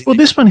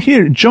 This one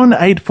here, John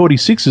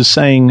 8:46, is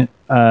saying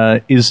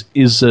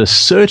is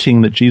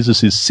asserting that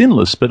Jesus is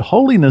sinless, but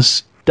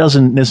holiness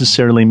doesn't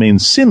necessarily mean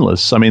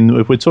sinless. I mean,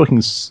 if we're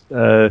talking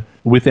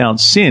without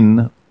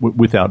sin,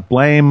 without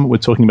blame, we're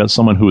talking about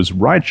someone who is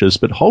righteous,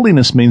 but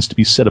holiness means to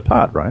be set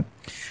apart, right?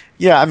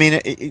 Yeah, I mean,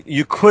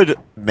 you could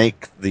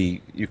equate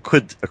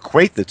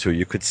the two.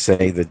 You could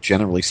say that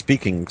generally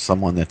speaking,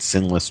 someone that's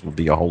sinless would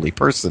be a holy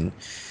person,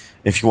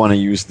 if you want to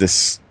use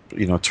this,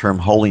 term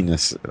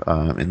holiness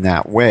in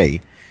that way.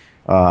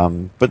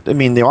 But I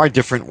mean, there are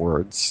different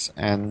words,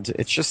 and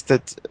it's just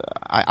that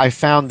I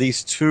found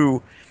these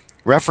two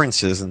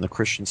references in the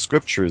Christian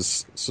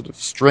scriptures sort of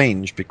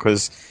strange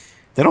because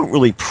they don't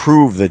really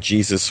prove that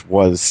Jesus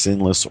was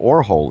sinless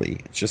or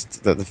holy. It's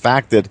just the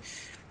fact that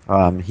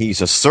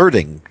he's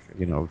asserting,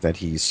 that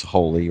he's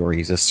holy, or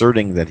he's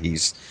asserting that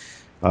he's,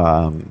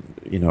 I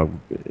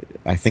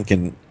think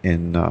in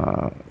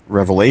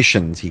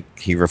Revelations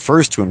he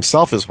refers to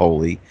himself as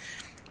holy,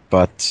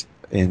 but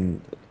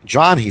in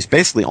John he's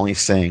basically only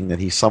saying that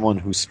he's someone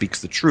who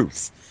speaks the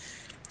truth.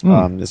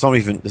 There's not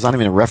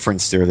even a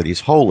reference there that he's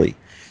holy.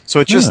 So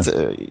it's just,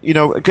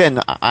 again,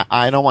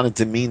 I don't want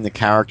to demean the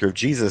character of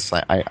Jesus.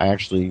 I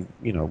actually,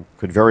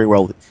 could very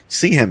well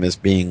see him as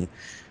being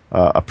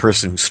a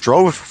person who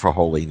strove for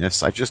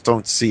holiness. I just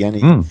don't see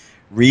any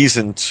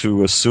reason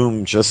to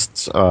assume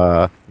just,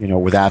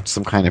 without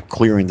some kind of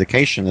clear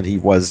indication that he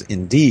was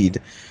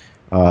indeed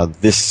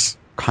this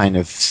kind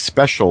of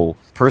special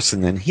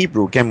person. In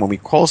Hebrew, again, when we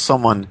call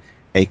someone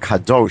a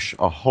kadosh,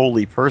 a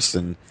holy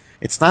person,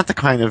 it's not the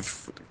kind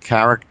of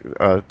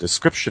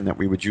description that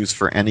we would use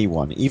for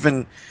anyone,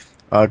 even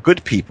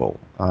good people.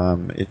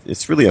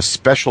 It's really a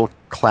special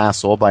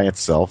class all by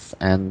itself.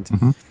 And,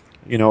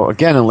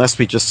 again, unless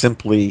we just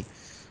simply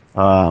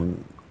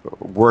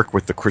work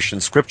with the Christian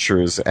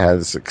scriptures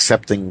as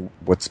accepting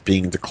what's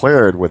being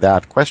declared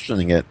without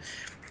questioning it,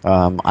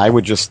 I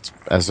would just,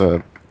 as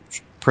a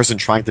person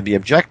trying to be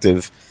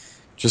objective,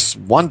 just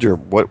wonder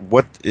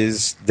what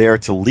is there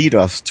to lead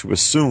us to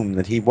assume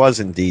that he was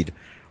indeed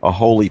a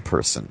holy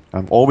person.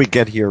 All we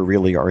get here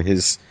really are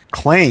his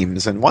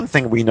claims. And one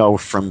thing we know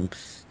from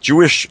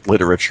Jewish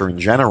literature in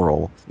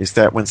general is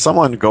that when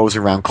someone goes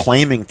around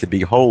claiming to be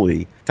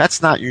holy,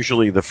 that's not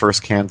usually the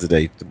first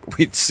candidate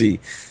we'd see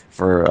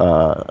for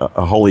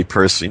a holy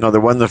person. The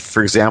one that,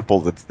 for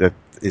example, that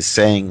is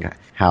saying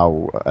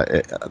how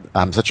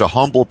I'm such a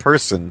humble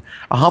person.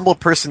 A humble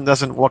person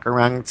doesn't walk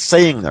around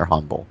saying they're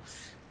humble.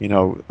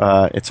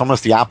 It's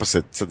almost the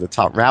opposite to the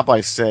top.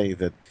 Rabbis say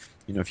that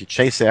if you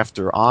chase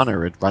after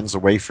honor, it runs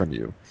away from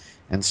you.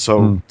 And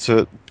so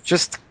to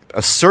just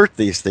assert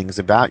these things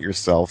about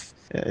yourself,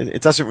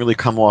 it doesn't really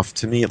come off,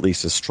 to me at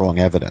least, as strong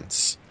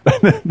evidence.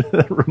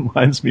 That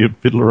reminds me of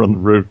Fiddler on the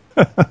Roof.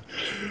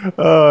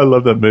 Oh, I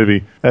love that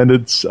movie.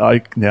 And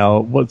now,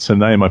 what's her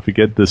name? I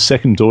forget the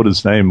second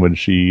daughter's name when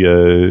she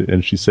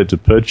said to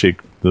Perchik,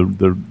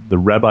 the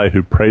rabbi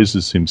who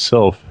praises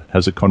himself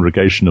has a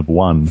congregation of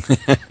one.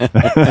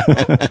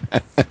 That's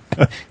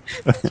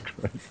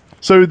great.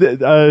 So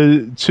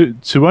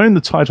to own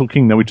the title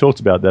king, now we talked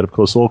about that, of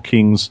course, all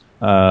kings,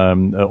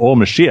 all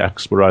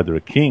Mashiachs were either a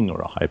king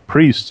or a high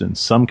priest, in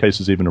some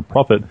cases even a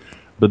prophet,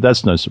 but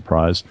that's no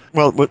surprise.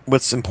 Well,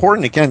 what's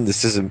important, again,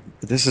 this is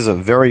a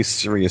very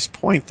serious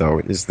point, though,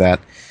 is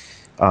that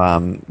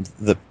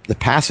the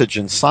passage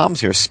in Psalms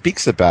here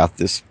speaks about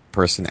this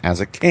person as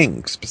a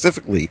king,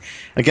 specifically.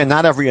 Again,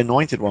 not every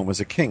anointed one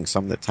was a king.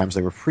 Some of the times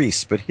they were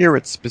priests, but here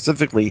it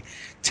specifically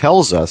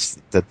tells us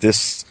that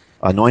this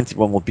anointed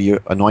one will be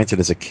anointed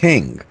as a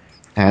king.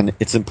 And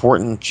it's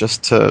important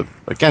just to,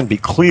 again, be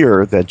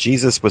clear that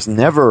Jesus was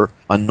never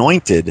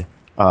anointed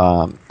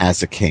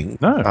as a king.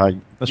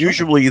 No,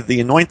 usually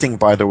the anointing,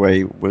 by the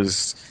way,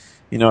 was,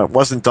 it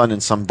wasn't done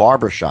in some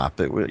barbershop.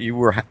 You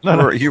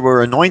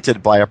were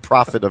anointed by a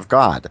prophet of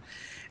God.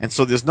 And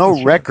so there's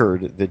no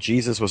record that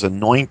Jesus was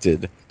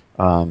anointed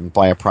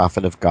by a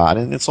prophet of God.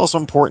 And it's also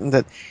important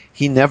that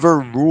he never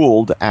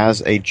ruled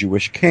as a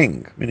Jewish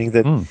king, meaning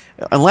that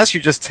unless you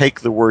just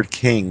take the word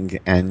king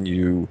and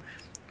it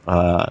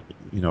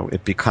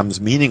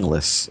becomes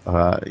meaningless.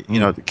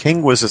 The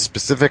king was a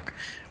specific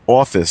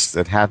office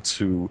that had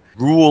to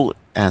rule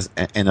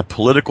in a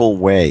political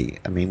way.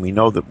 I mean, we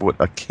know that what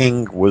a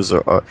king was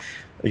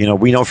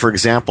we know, for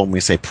example, when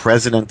we say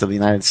president of the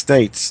United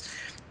States,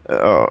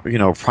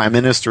 prime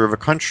minister of a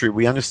country,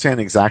 we understand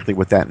exactly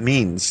what that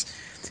means.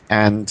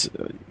 And,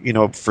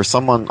 for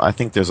someone, I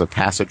think there's a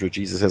passage where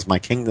Jesus says, "My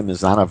kingdom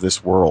is not of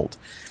this world."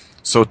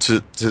 So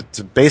to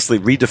basically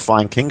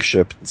redefine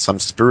kingship in some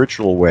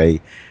spiritual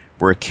way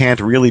where it can't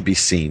really be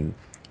seen,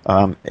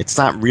 it's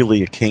not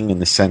really a king in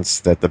the sense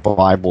that the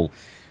Bible,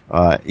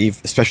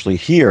 especially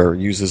here,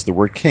 uses the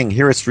word king.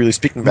 Here it's really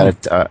speaking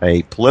about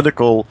a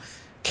political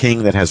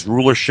king that has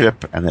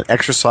rulership and that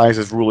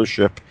exercises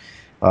rulership.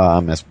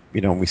 As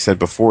we said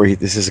before,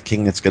 this is a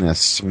king that's going to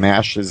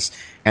smash his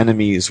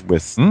enemies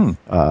with a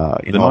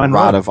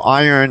rod of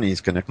iron.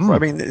 He's going to. I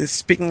mean, it's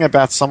speaking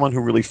about someone who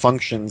really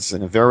functions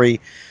in a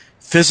very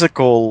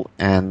physical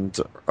and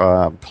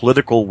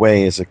political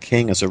way as a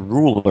king, as a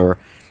ruler.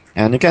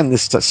 And again,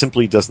 this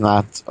simply does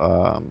not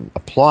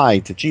apply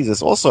to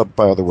Jesus. Also,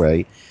 by the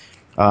way,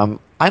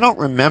 I don't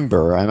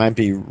remember, I might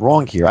be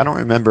wrong here, I don't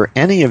remember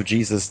any of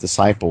Jesus'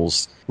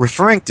 disciples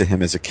referring to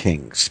him as a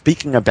king,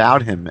 speaking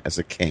about him as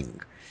a king.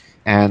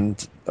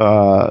 And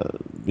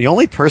the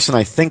only person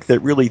I think that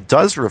really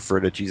does refer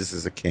to Jesus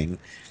as a king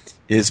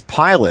is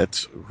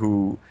Pilate,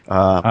 who...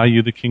 Are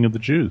you the king of the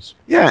Jews?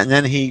 Yeah, and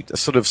then he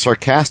sort of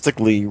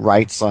sarcastically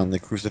writes on the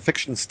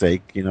crucifixion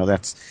stake,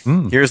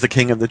 here's the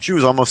king of the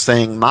Jews, almost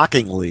saying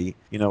mockingly,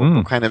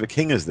 what kind of a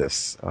king is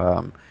this?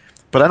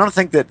 But I don't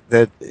think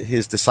that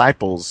his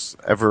disciples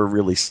ever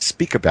really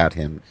speak about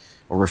him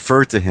or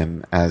refer to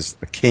him as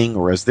a king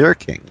or as their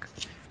king.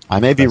 I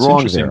may be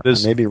wrong there.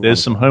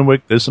 There's some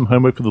homework. There's some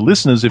homework for the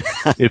listeners.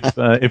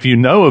 If you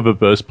know of a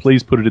verse,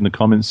 please put it in the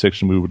comments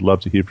section. We would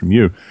love to hear from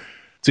you.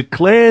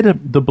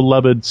 Declared the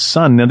beloved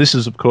Son. Now, this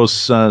is, of course,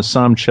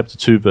 Psalm chapter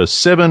 2, verse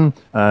 7.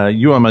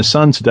 You are my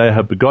son, today I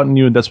have begotten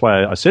you. And that's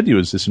why I said to you,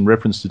 is this in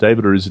reference to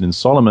David or is it in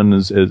Solomon?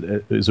 Is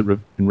it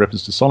in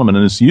reference to Solomon?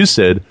 And as you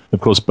said,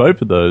 of course,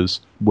 both of those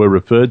were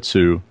referred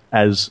to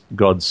as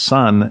God's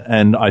son.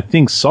 And I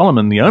think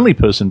Solomon, the only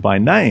person by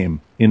name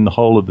in the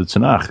whole of the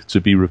Tanakh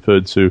to be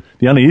referred to,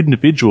 the only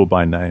individual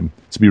by name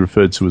to be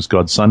referred to as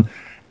God's son.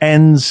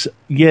 And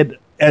yet,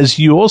 as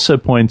you also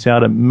point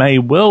out, it may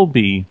well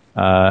be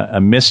a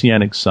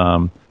messianic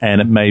psalm, and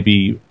it may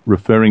be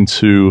referring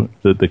to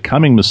the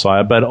coming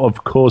Messiah. But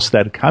of course,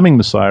 that coming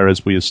Messiah,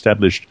 as we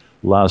established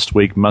last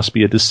week, must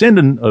be a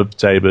descendant of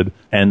David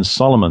and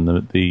Solomon,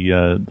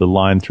 the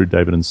line through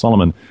David and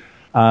Solomon.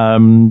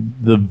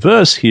 The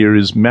verse here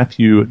is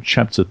Matthew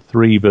chapter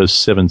 3, verse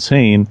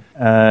 17,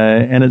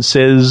 and it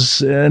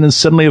says, "And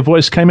suddenly a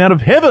voice came out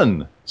of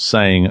heaven,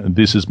 saying,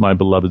 'This is my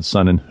beloved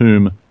Son, in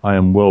whom I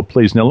am well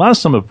pleased.'" Now,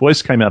 last time a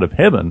voice came out of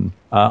heaven,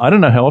 I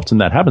don't know how often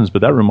that happens,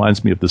 but that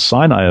reminds me of the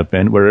Sinai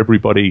event where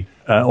everybody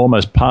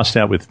almost passed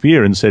out with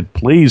fear and said,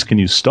 "Please, can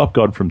you stop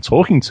God from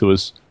talking to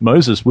us?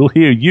 Moses, we'll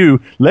hear you.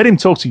 Let him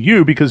talk to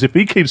you, because if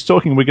he keeps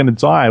talking, we're going to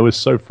die. We're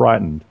so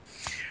frightened."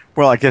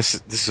 Well, I guess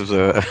this was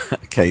a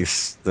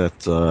case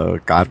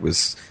that God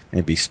was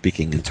maybe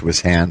speaking into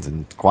his hands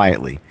and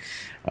quietly.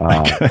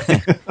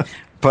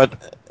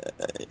 But,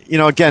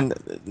 again,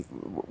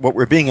 what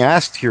we're being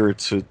asked here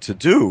to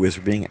do is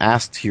we're being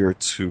asked here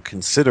to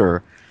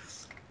consider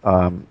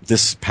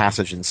this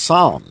passage in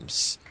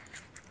Psalms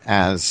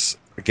as,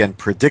 again,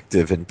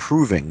 predictive and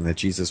proving that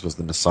Jesus was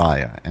the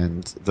Messiah.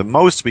 And the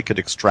most we could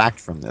extract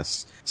from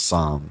this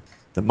psalm,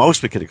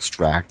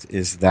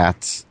 is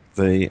that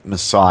the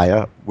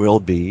Messiah will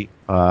be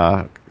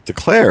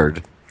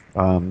declared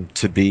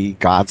to be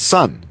God's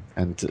Son,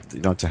 and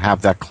to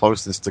have that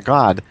closeness to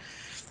God.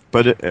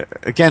 But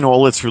again,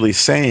 all it's really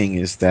saying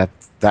is that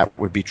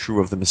would be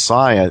true of the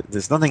Messiah.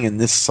 There's nothing in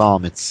this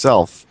psalm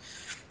itself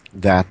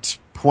that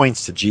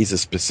points to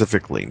Jesus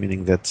specifically,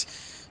 meaning that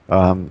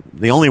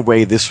the only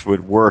way this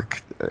would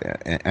work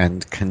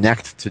and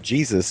connect to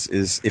Jesus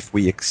is if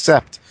we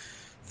accept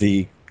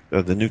the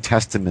New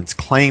Testament's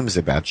claims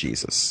about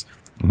Jesus.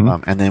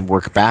 And then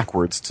work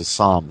backwards to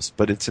Psalms.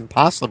 But it's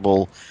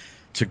impossible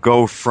to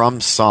go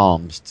from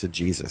Psalms to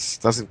Jesus.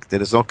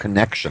 There's no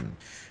connection.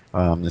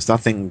 There's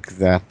nothing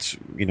that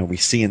we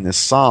see in this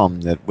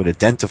psalm that would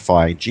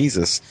identify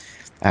Jesus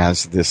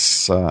as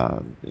this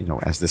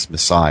as this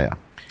Messiah.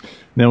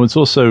 Now, it's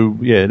also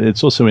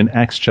in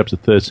Acts chapter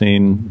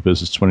 13,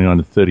 verses 29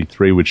 to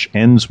 33, which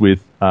ends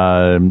with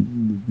that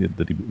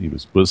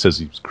it says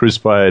he was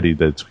crucified,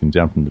 they took him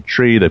down from the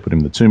tree, they put him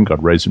in the tomb,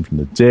 God raised him from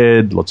the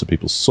dead, lots of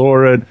people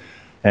saw it,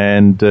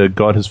 and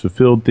God has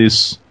fulfilled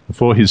this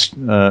for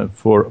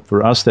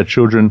us, their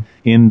children,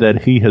 in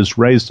that he has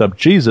raised up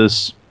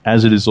Jesus,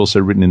 as it is also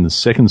written in the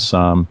second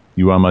psalm,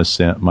 "You are my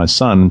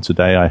son,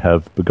 today I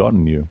have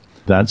begotten you."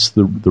 That's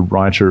the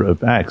writer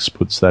of Acts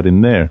puts that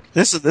in there.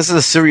 This is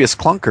a serious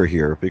clunker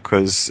here,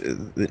 because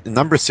in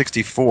number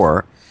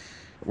 64,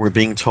 we're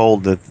being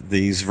told that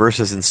these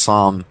verses in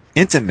Psalm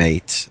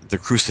intimate the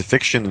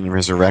crucifixion and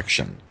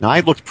resurrection. Now,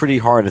 I looked pretty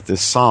hard at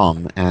this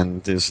psalm,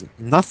 and there's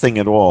nothing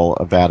at all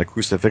about a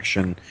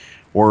crucifixion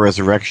or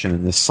resurrection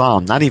in this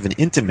psalm, not even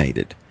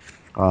intimated.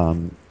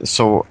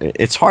 So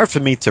it's hard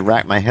for me to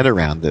wrap my head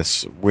around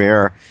this,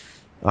 where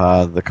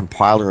the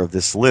compiler of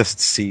this list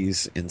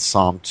sees in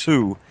Psalm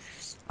 2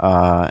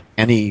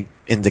 any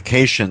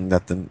indication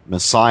that the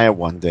Messiah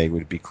one day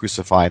would be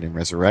crucified and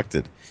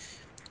resurrected.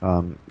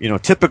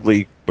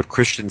 Typically what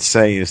Christians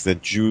say is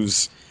that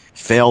Jews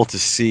fail to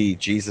see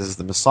Jesus as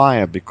the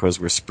Messiah because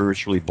we're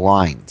spiritually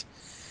blind.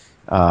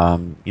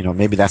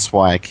 Maybe that's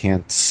why I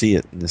can't see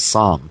it in the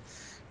psalm.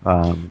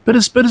 But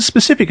it's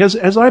specific.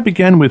 As I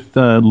began with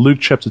Luke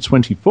chapter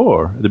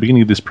 24 at the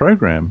beginning of this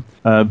program,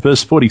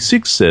 verse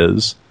 46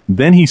 says,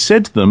 "Then he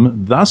said to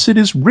them, thus it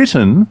is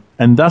written,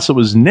 and thus it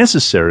was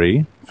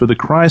necessary for the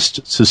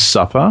Christ to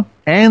suffer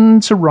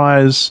and to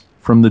rise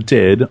from the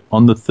dead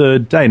on the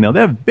third day." Now,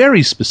 they're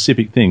very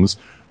specific things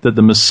that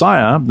the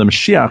Messiah, the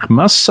Mashiach,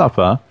 must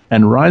suffer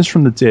and rise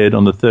from the dead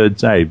on the third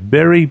day.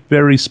 Very,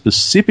 very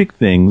specific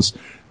things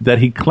that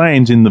he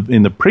claims in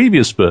the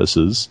previous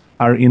verses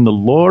are in the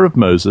law of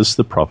Moses,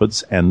 the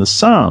prophets, and the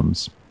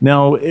Psalms.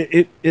 Now,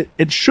 it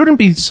shouldn't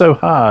be so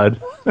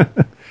hard.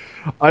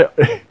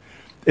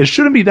 It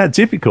shouldn't be that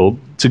difficult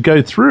to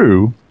go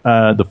through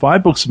the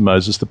 5 books of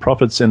Moses, the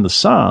prophets, and the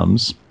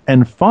Psalms,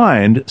 and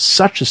find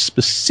such a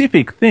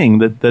specific thing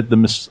that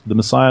the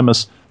Messiah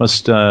must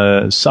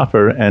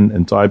suffer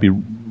and die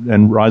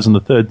and rise on the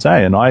third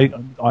day. And I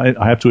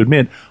have to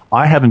admit,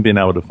 I haven't been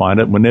able to find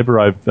it. Whenever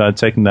I've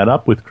taken that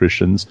up with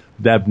Christians,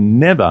 they've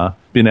never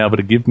been able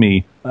to give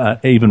me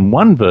even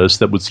one verse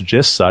that would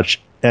suggest such.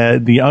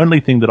 The only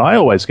thing that I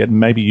always get, and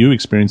maybe you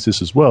experience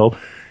this as well,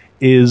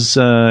 is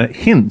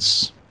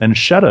hints and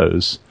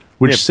shadows,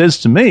 which says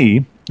to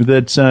me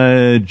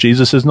that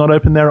Jesus has not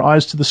opened their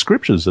eyes to the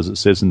scriptures, as it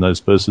says in those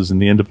verses in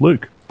the end of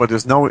Luke. But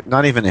there's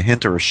not even a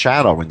hint or a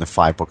shadow in the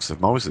 5 books of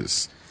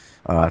Moses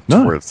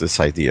towards this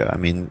idea. I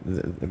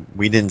mean,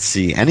 we didn't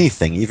see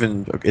anything,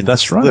 even in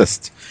this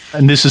list.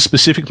 And this is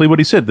specifically what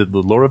he said, that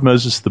the law of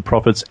Moses, the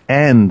prophets,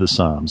 and the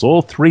Psalms,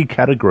 all 3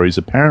 categories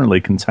apparently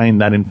contain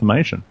that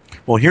information.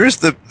 Well, here's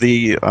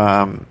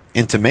the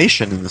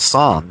intimation in the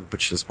Psalm,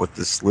 which is what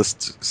this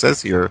list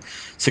says here,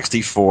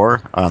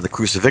 64, the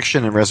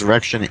crucifixion and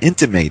resurrection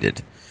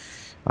intimated.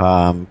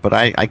 But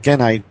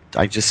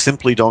I just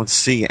simply don't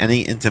see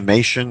any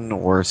intimation,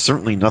 or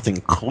certainly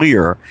nothing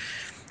clear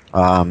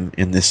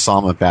in this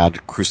Psalm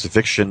about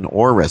crucifixion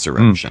or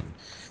resurrection.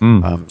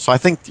 So I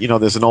think,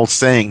 there's an old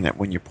saying that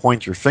when you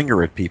point your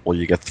finger at people,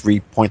 you get 3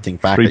 pointing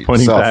back at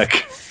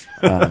yourself.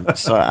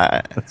 So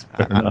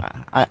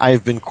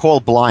I've been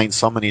called blind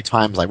so many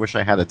times. I wish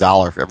I had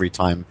 $1 for every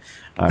time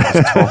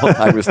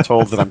I was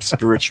told that I'm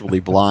spiritually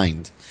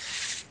blind.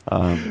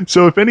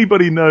 So if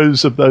anybody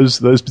knows of those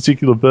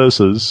particular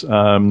verses,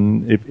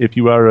 if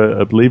you are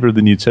a believer of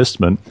the New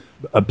Testament,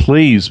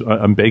 please,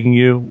 I'm begging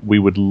you, we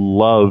would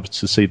love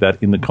to see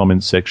that in the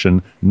comments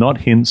section. Not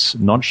hints,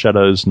 not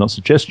shadows, not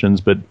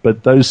suggestions,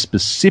 but those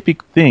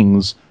specific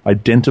things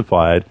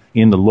identified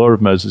in the law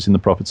of Moses, in the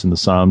prophets, and the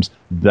Psalms.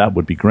 That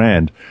would be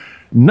grand.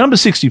 Number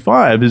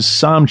 65 is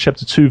Psalm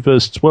chapter 2,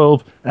 verse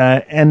 12,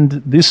 and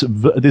this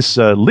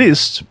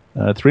list,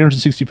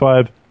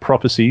 365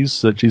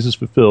 prophecies that Jesus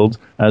fulfilled,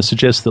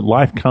 suggests that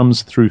life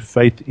comes through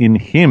faith in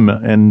him,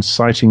 and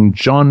citing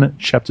John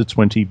chapter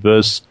 20,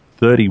 verse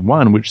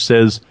 31, which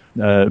says,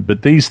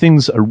 but these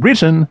things are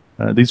written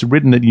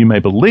that you may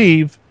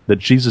believe that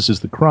Jesus is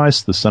the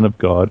Christ, the Son of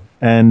God,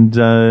 and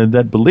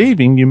that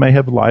believing you may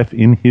have life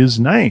in his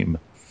name.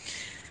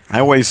 I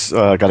always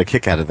got a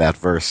kick out of that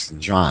verse in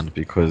John,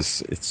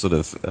 because it's sort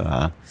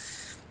of,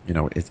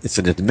 it's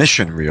an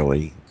admission,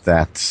 really,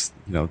 that,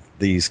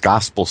 these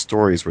gospel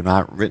stories were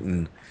not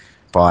written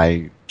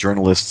by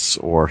journalists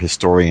or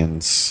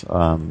historians.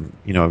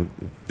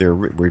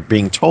 We're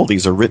being told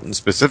these are written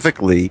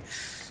specifically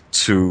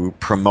to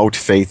promote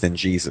faith in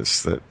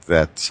Jesus.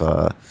 That's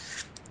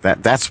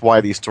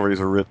why these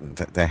stories are written.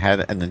 That they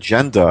had an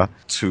agenda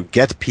to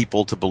get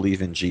people to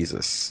believe in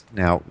Jesus.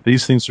 Now,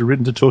 these things are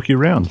written to talk you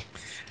around.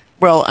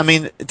 Well, I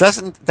mean,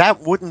 that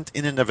wouldn't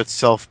in and of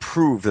itself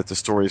prove that the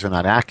stories are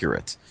not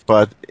accurate,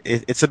 but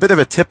it's a bit of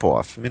a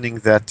tip-off, meaning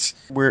that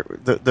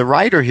the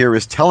writer here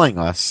is telling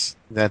us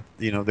that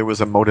there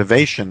was a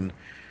motivation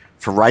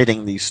for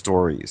writing these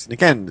stories. And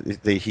again,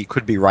 he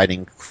could be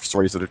writing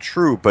stories that are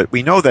true, but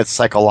we know that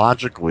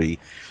psychologically,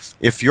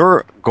 if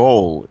your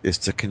goal is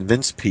to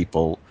convince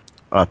people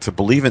to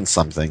believe in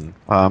something,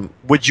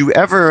 would you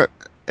ever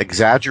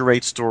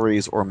exaggerate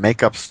stories or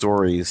make up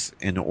stories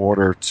in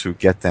order to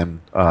get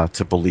them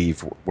to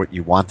believe what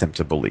you want them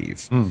to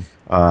believe?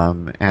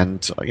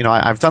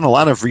 I've done a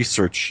lot of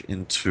research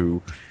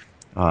into,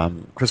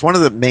 because one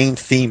of the main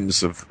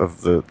themes of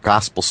the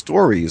gospel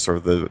stories are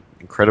the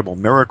incredible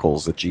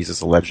miracles that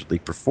Jesus allegedly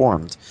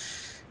performed.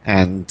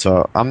 And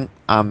I'm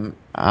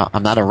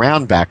not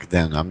around back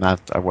then.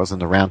 I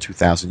wasn't around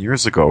 2,000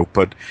 years ago,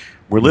 but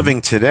we're living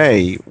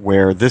today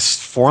where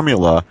this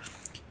formula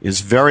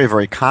is very,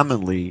 very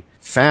commonly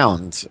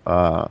found,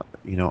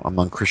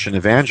 among Christian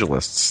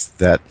evangelists,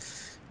 that,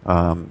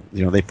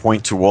 they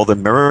point to all the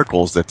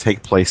miracles that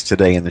take place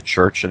today in the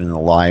church and in the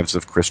lives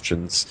of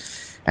Christians.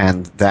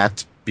 And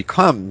that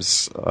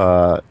becomes,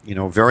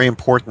 very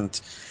important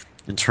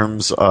in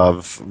terms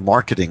of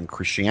marketing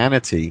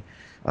Christianity,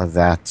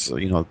 that,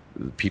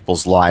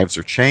 people's lives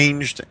are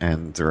changed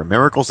and there are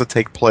miracles that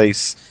take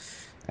place.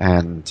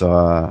 And,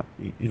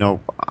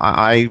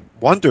 I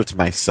wonder to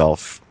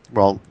myself,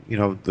 well,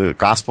 the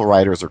gospel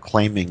writers are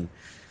claiming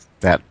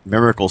that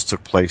miracles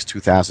took place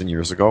 2,000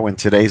 years ago, and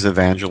today's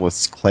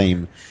evangelists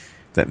claim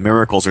that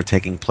miracles are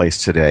taking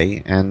place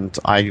today. And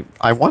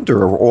I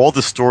wonder, are all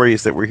the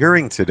stories that we're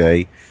hearing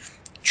today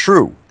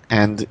true?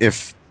 And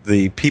if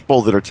the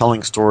people that are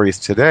telling stories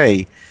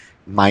today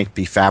might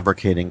be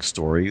fabricating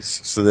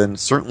stories, so then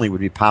certainly it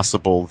would be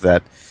possible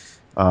that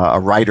a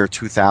writer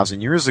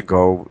 2,000 years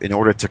ago, in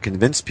order to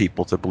convince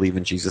people to believe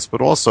in Jesus,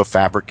 would also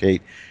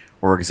fabricate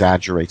or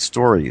exaggerate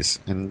stories.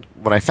 And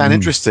what I found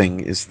interesting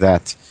is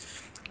that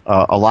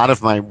a lot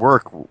of my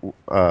work,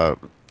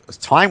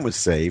 time was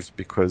saved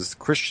because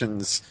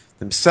Christians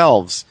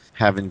themselves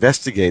have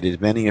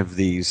investigated many of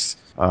these,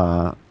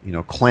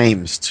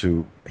 claims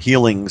to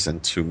healings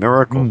and to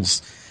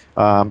miracles.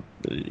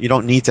 You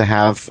don't need to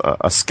have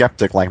a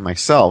skeptic like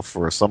myself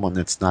or someone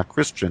that's not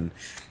Christian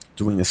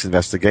doing this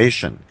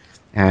investigation.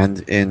 And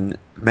in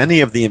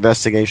many of the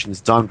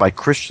investigations done by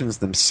Christians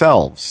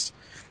themselves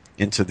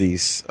into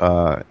these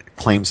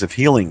claims of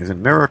healings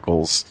and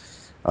miracles,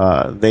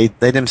 they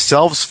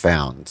themselves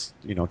found,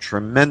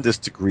 tremendous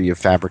degree of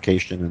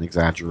fabrication and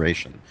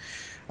exaggeration.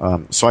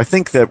 So I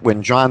think that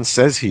when John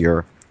says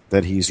here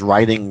that he's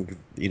writing,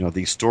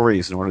 these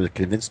stories in order to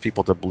convince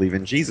people to believe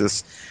in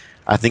Jesus,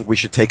 I think we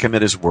should take him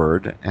at his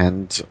word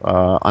and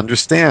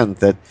understand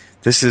that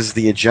this is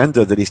the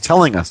agenda that he's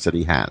telling us that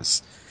he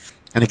has.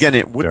 And again,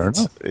 it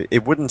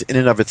wouldn't in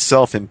and of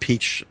itself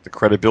impeach the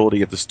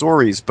credibility of the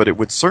stories, but it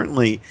would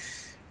certainly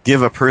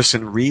give a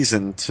person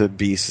reason to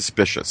be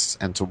suspicious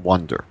and to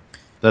wonder.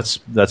 That's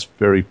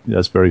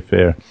very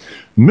fair.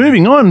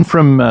 Moving on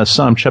from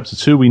Psalm chapter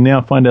 2, we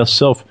now find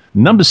ourselves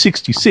number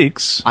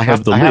 66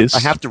 of the list. I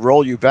have to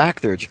roll you back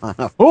there, John.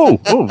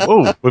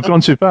 Oh, we've gone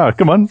too far.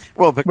 Come on.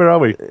 Well, where are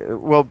we?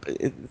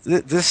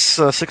 This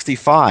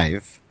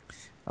 65,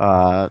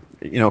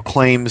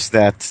 claims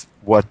that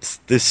what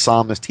this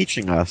psalm is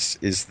teaching us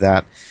is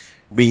that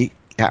we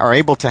are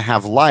able to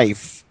have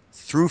life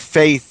through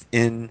faith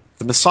in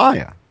the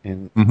Messiah.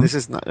 And this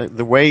is not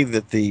the way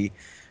that the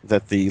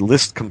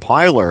list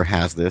compiler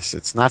has this.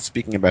 It's not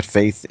speaking about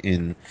faith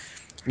in,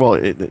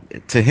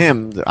 to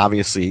him,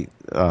 obviously,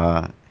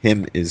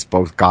 him is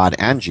both God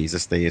and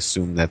Jesus. They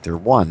assume that they're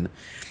one.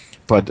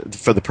 But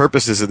for the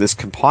purposes of this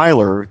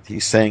compiler,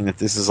 he's saying that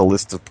this is a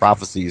list of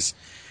prophecies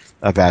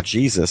about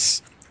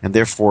Jesus. And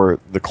therefore,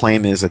 the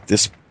claim is that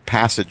this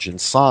passage in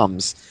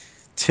Psalms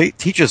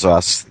teaches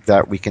us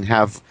that we can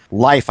have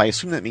life. I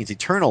assume that means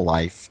eternal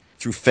life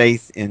through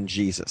faith in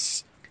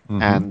Jesus.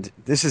 And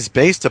this is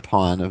based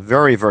upon a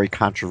very, very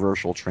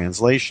controversial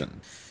translation.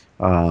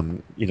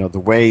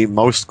 The way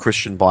most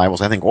Christian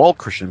Bibles, I think all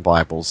Christian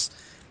Bibles,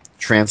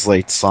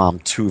 translate Psalm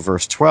 2,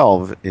 verse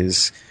 12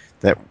 is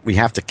that we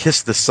have to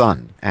kiss the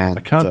Son. And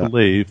I can't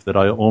believe that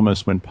I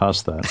almost went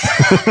past that.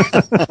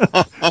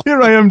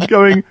 Here I am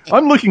going,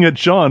 I'm looking at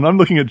John, and I'm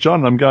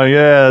going,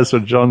 yeah, that's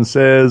what John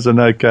says, and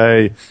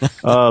okay,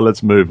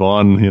 let's move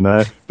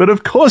on, But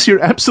of course,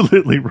 you're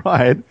absolutely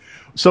right.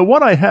 So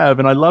what I have,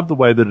 and I love the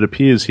way that it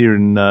appears here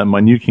in my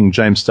New King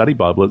James Study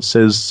Bible, it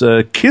says,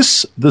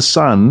 kiss the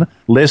Son,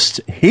 lest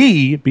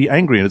he be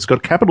angry. And it's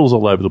got capitals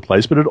all over the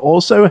place, but it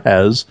also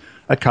has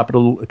a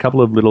couple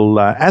of little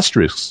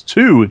asterisks,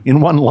 2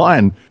 in one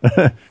line,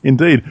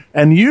 indeed.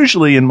 And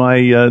usually in my,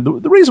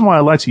 the reason why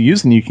I like to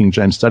use the New King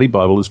James Study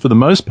Bible is for the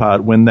most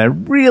part when they're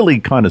really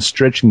kind of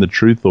stretching the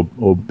truth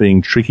or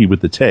being tricky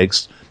with the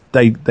text,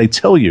 they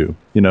tell you,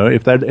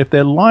 if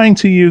they're lying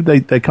to you,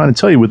 they kind of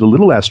tell you with a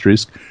little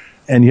asterisk.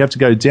 And you have to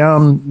go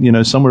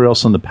down, somewhere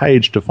else on the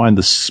page to find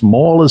the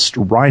smallest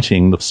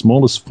writing, the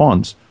smallest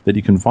font that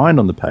you can find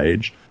on the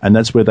page. And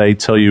that's where they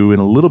tell you in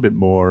a little bit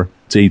more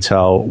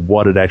detail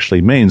what it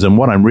actually means. And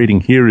what I'm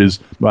reading here is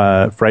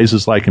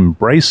phrases like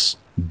embrace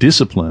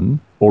discipline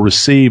or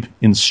receive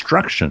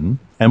instruction.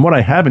 And what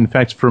I have, in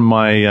fact, from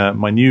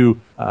my new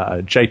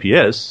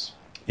JPS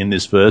in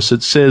this verse,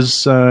 it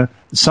says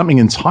something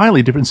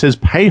entirely different. It says,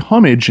 pay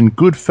homage in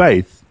good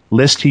faith,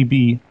 lest he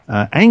be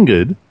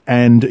angered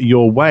and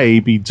your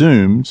way be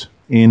doomed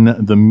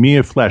in the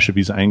mere flash of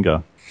his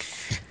anger.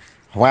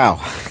 Wow.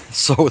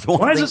 So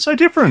why is it so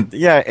different?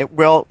 Yeah,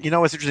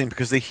 it's interesting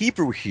because the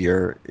Hebrew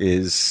here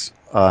is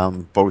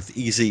both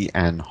easy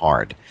and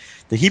hard.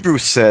 The Hebrew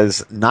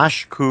says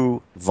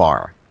nashku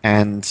var,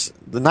 and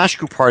the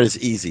nashku part is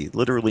easy. It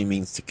literally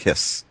means to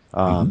kiss.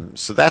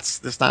 So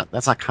that's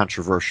not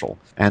controversial.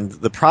 And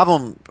the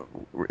problem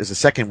is the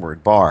second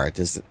word, bar.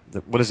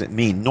 What does it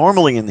mean?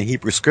 Normally in the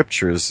Hebrew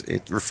scriptures,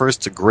 it refers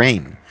to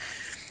grain,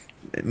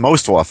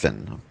 most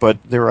often. But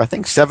there are, I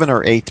think, 7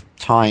 or 8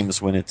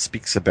 times when it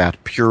speaks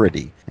about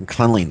purity and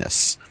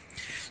cleanliness.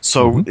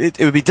 So it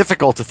would be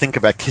difficult to think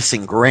about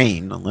kissing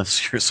grain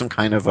unless you're some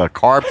kind of a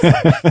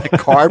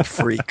carb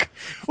freak.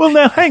 Well,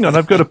 now, hang on.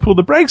 I've got to pull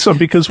the brakes on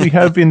because we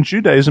have in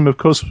Judaism, of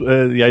course,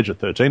 the age of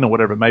 13 or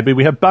whatever it may be,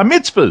 we have bar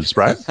mitzvahs,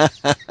 right?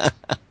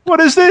 What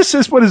is this?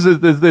 What is it?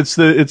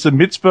 It's a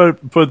mitzvah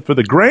for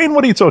the grain?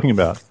 What are you talking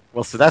about?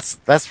 Well, so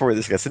that's where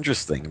this gets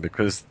interesting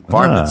because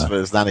bar mitzvah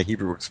is not a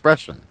Hebrew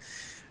expression.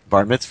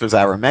 bar mitzvah is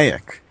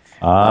Aramaic.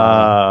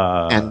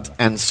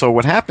 And so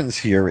what happens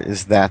here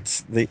is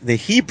that the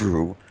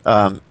Hebrew,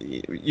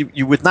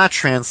 you would not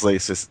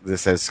translate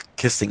this as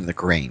kissing the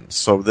grain.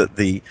 So that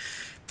the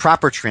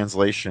proper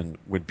translation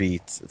would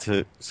be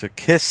to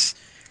kiss,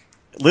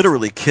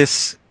 literally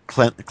kiss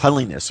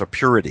cleanliness or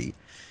purity.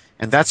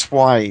 And that's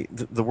why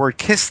the word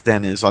kiss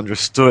then is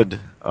understood,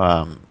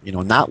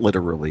 not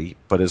literally,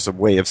 but as a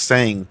way of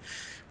saying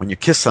when you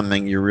kiss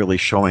something, you're really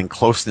showing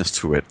closeness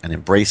to it and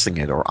embracing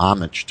it or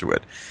homage to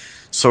it.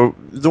 So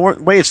the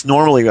way it's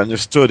normally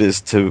understood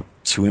is to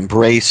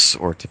embrace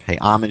or to pay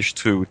homage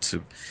to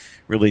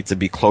really to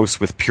be close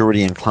with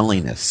purity and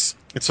cleanliness.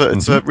 It's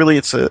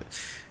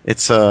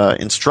a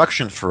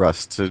instruction for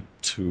us to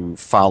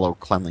follow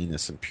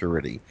cleanliness and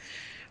purity.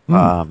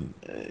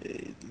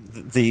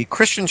 The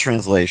Christian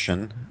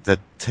translation that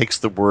takes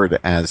the word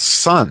as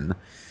son,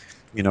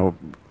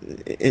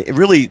 it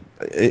really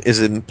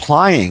is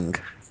implying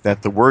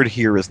that the word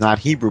here is not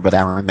Hebrew but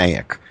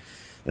Aramaic.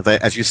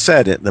 As you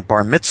said, the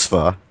bar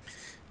mitzvah,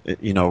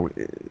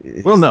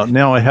 Well, no.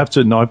 Now I've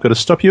got to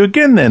stop you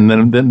again.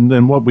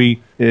 Then what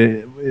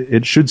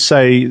it should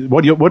say.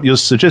 What you're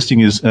suggesting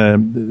is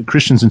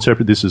Christians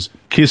interpret this as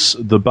kiss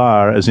the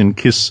bar, as in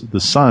kiss the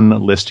son,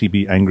 lest he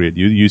be angry at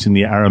you, using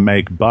the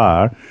Aramaic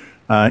bar,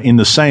 in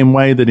the same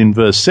way that in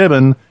verse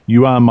 7,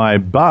 you are my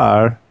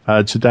bar.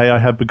 Today I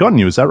have begotten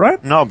you. Is that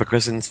right? No,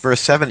 because in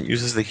verse 7 it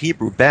uses the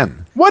Hebrew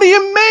ben. What do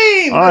you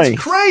mean?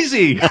 That's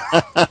crazy.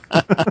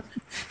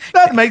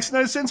 That makes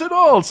no sense at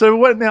all. So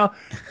what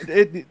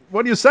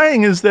you're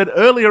saying is that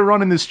earlier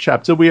on in this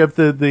chapter we have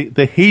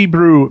the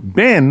Hebrew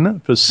ben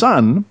for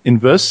son in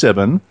verse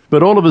 7,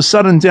 but all of a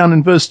sudden down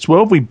in verse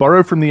 12 we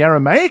borrow from the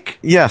Aramaic?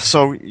 Yeah,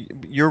 so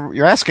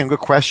you're asking a good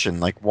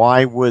question. Like,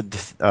 why would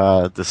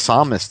the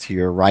psalmist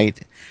here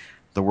write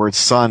the word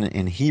son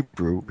in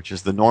Hebrew, which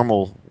is the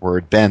normal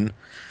word ben,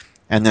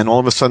 and then all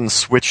of a sudden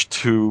switch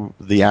to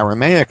the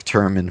Aramaic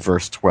term in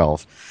verse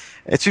 12?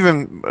 It's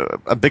even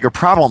a bigger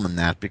problem than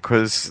that,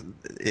 because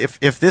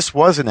if this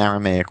was an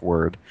Aramaic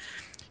word,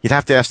 you'd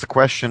have to ask the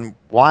question,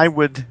 why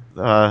would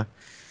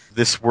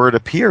this word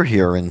appear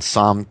here in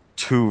Psalm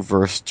 2,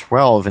 verse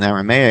 12 in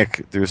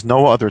Aramaic? There's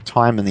no other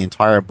time in the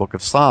entire book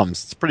of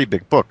Psalms. It's a pretty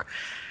big book.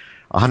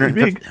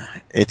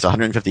 It's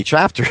 150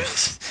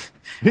 chapters.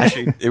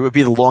 Actually, it would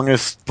be the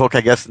longest book,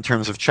 I guess, in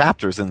terms of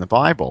chapters in the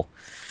Bible.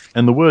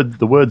 And the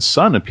word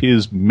son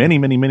appears many,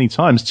 many, many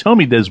times. Tell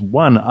me there's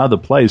one other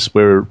place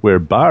where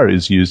bar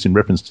is used in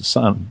reference to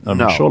son.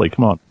 No. Surely,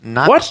 come on.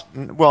 What?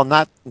 Well,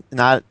 not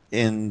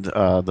in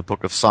the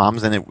book of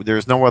Psalms, and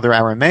there's no other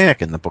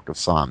Aramaic in the book of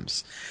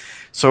Psalms.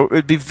 So it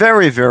would be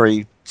very,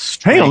 very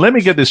strange. Hang on, let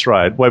me get this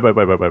right. Wait.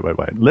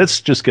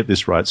 Let's just get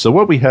this right. So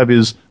what we have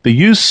is the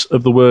use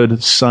of the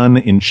word son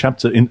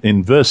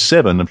in verse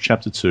 7 of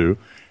chapter 2,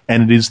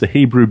 and it is the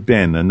Hebrew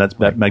ben, and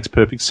that makes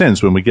perfect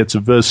sense. When we get to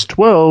verse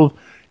 12,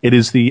 it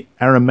is the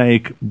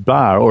Aramaic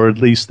bar, or at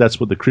least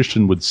that's what the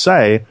Christian would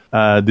say.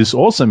 This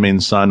also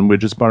means son. We're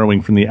just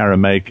borrowing from the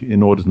Aramaic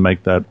in order to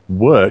make that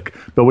work.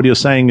 But what you're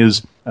saying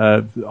is,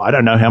 I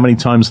don't know how many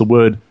times the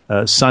word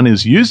son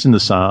is used in the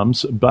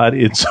Psalms, but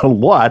it's a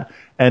lot,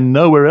 and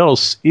nowhere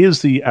else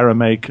is the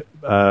Aramaic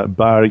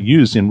bar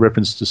used in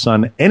reference to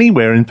son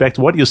anywhere. In fact,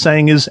 what you're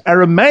saying is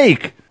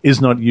Aramaic is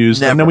not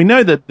used. Never. Now, we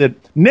know that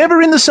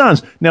never in the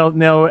Psalms.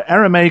 Now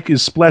Aramaic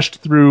is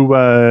splashed through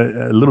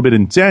a little bit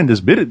in Dan.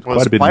 There's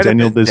quite a bit in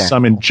Daniel. There's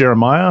some in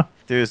Jeremiah.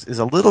 There's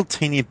a little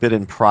teeny bit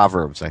in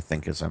Proverbs, I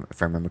think, if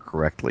I remember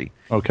correctly.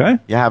 Okay.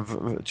 You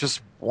have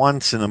just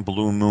once in a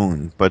blue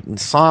moon, but in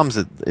Psalms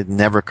it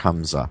never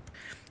comes up.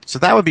 So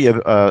that would be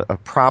a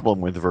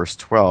problem with verse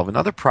 12.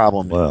 Another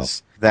problem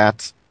is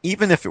that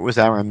even if it was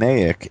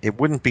Aramaic, it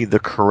wouldn't be the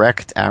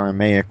correct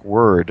Aramaic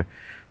word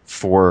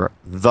for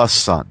the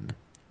son.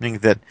 Meaning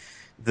that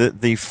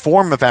the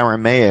form of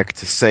Aramaic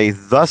to say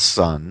the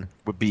son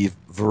would be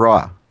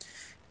vra.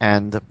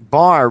 And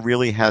bar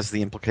really has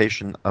the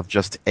implication of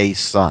just a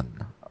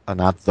son,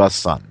 not the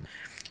son.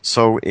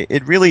 So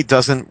it really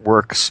doesn't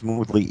work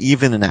smoothly,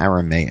 even in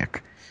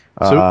Aramaic.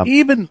 So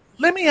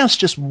let me ask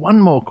just one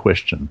more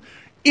question.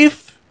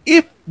 If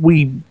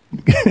we,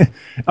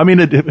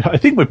 I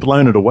think we've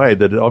blown it away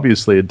that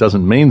obviously it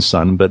doesn't mean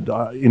son, but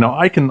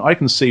I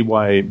can see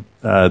why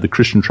the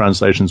Christian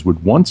translations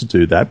would want to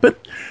do that.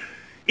 But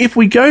if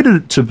we go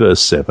to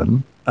verse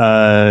 7,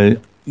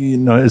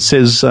 it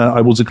says,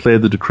 I will declare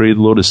the decree.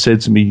 The Lord has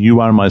said to me, you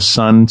are my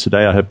son.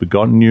 Today I have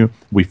begotten you.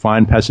 We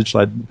find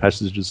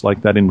passages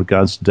like that in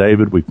regards to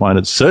David. We find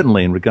it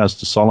certainly in regards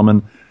to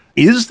Solomon.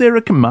 Is there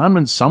a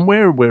commandment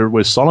somewhere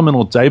where Solomon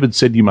or David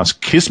said, you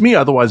must kiss me,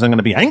 otherwise I'm going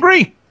to be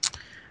angry?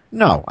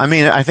 No.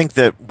 I think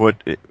that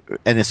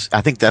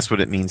I think that's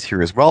what it means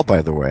here as well,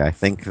 by the way. I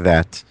think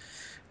that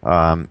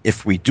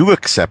if we do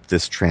accept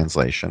this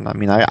translation,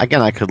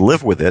 I could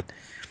live with it.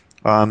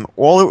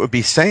 All it would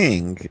be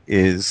saying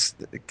is,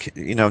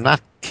 not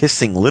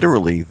kissing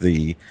literally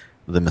the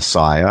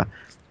Messiah,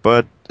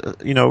 but,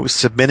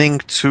 submitting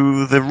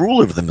to the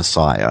rule of the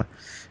Messiah.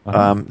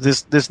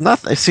 There's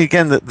nothing. See,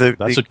 again,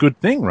 that's a good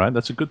thing, right?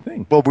 That's a good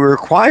thing. Well, we're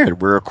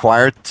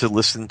required to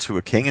listen to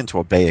a king and to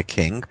obey a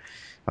king.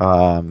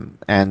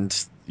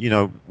 And,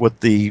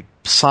 what the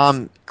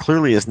psalm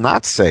clearly is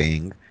not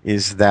saying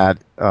is that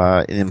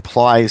it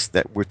implies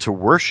that we're to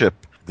worship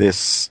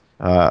this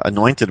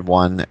anointed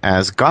one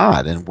as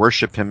God and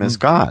worship him as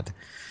God.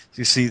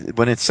 You see,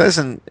 when it says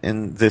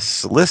in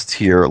this list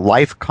here,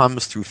 life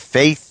comes through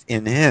faith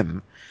in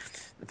him,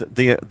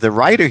 the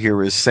writer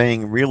here is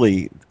saying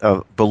really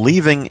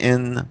believing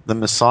in the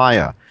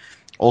Messiah,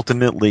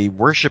 ultimately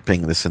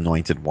worshiping this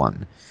anointed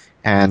one.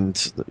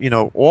 And,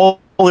 all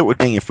it would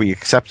be if we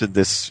accepted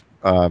this,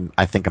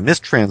 I think, a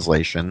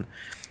mistranslation,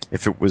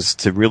 if it was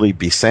to really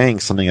be saying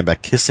something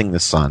about kissing the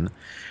Son,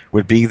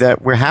 would be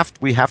that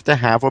we have to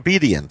have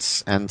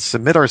obedience and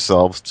submit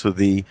ourselves to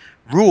the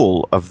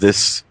rule of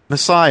this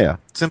Messiah.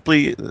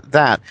 Simply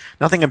that.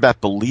 Nothing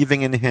about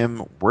believing in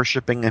him,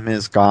 worshiping him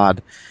as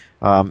God.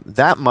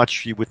 That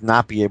much you would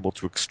not be able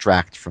to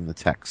extract from the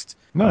text.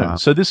 No,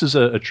 so this is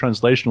a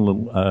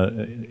translational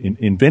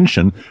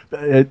invention.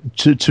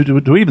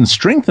 To even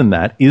strengthen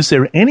that, is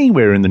there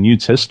anywhere in the New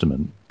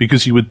Testament,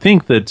 because you would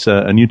think that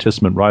a New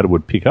Testament writer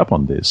would pick up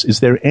on this, is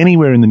there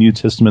anywhere in the New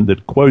Testament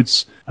that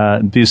quotes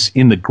this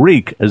in the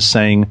Greek as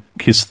saying,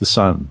 kiss the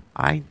Son?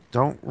 I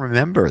don't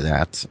remember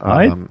that.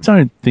 I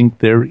don't think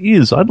there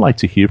is. I'd like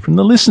to hear from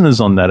the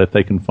listeners on that, if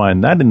they can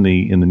find that in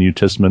the New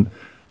Testament,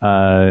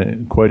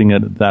 quoting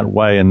it that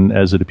way and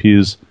as it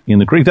appears in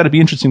the Greek. That'd be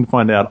interesting to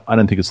find out. I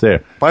don't think it's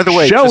there. By the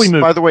way,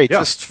 Yeah.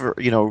 just for,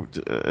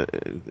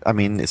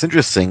 it's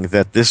interesting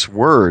that this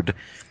word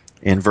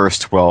in verse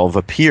 12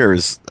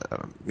 appears,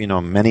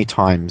 many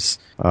times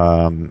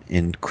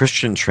in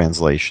Christian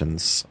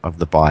translations of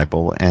the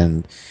Bible,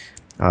 and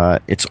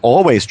it's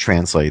always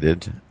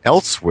translated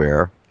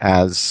elsewhere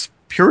as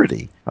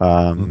purity.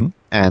 And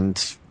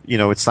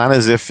it's not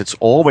as if it's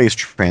always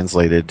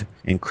translated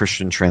in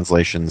Christian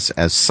translations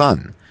as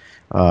son.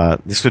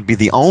 This would be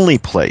the only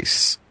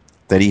place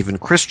that even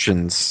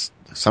Christians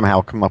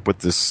somehow come up with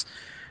this,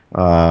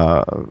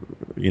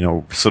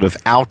 sort of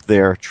out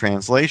there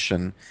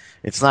translation.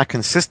 It's not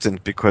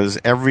consistent because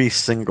every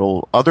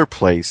single other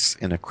place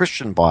in a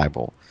Christian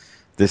Bible,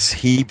 this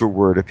Hebrew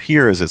word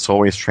appears. It's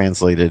always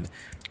translated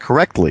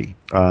correctly.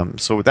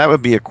 So that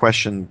would be a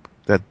question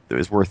that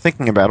is worth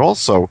thinking about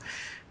also.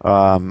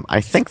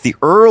 I think the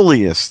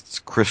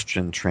earliest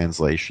Christian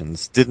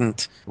translations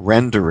didn't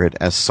render it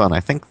as son. I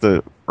think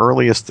the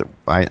earliest that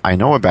I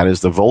know about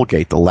is the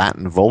Vulgate, the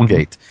Latin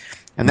Vulgate.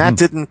 And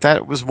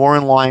that was more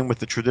in line with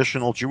the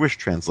traditional Jewish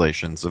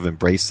translations of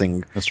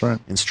embracing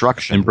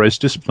instruction. Embrace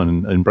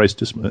discipline.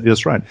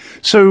 That's right.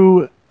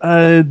 So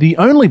the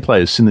only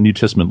place in the New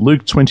Testament,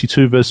 Luke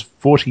 22, verse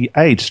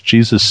 48,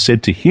 Jesus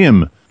said to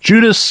him,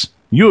 Judas,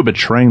 you are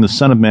betraying the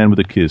Son of Man with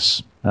a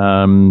kiss.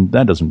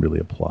 That doesn't really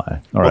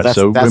apply. All right, that's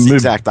the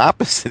exact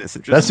opposite. It's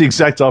interesting. That's the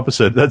exact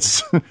opposite.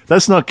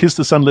 That's not kiss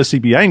the Son lest he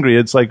be angry.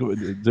 It's like,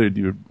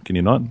 dude, can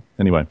you not?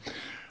 Anyway,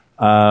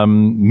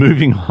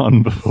 moving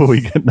on before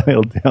we get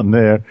nailed down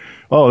there.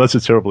 Oh, that's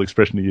a terrible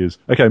expression to use.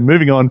 Okay,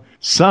 moving on.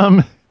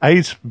 Psalm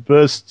 8,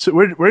 verse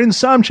 2. We're in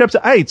Psalm chapter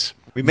 8.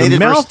 We made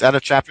it out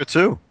of chapter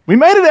 2. We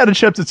made it out of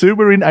chapter 2.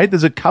 We're in 8.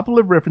 There's a couple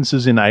of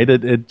references in 8.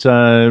 It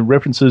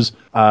references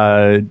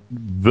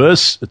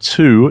verse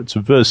 2 to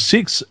verse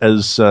 6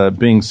 as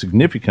being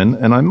significant,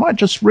 and I might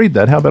just read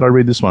that. How about I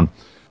read this one?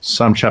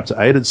 Psalm chapter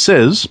 8, it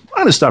says, I'm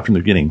going to start from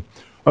the beginning.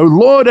 O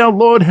Lord, our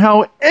Lord,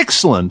 how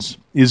excellent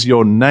is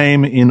your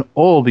name in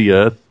all the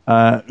earth,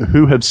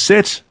 who have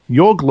set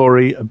your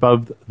glory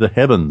above the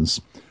heavens.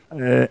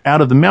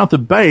 Out of the mouth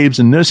of babes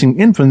and nursing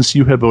infants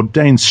you have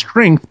ordained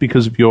strength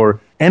because of your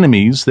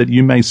enemies, that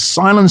you may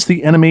silence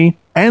the enemy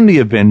and the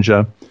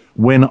avenger.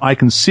 When I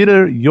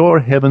consider your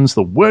heavens,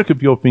 the work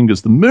of your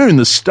fingers, the moon,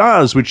 the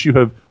stars which you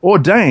have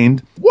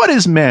ordained, what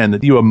is man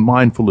that you are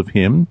mindful of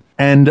him,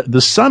 and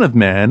the Son of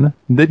Man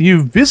that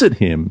you visit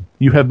him?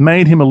 You have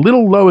made him a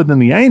little lower than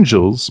the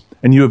angels,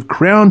 and you have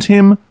crowned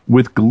him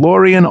with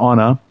glory and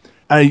honor.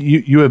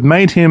 You have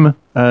made him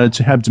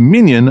to have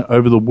dominion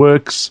over the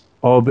works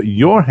of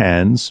your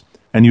hands,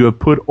 and you have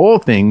put all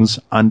things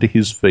under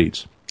his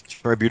feet. It's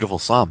a very beautiful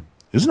psalm.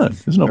 Isn't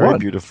it? Isn't it very what?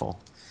 Beautiful.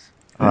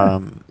 Yeah.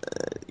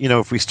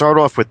 If we start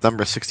off with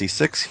number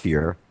 66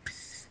 here,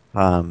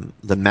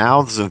 the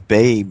mouths of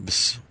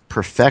babes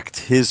perfect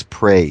his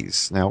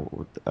praise.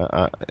 Now,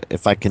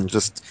 if I can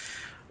just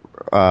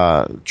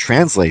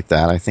translate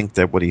that, I think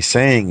that what he's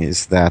saying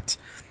is that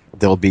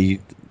there'll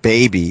be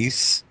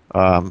babies,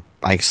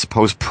 I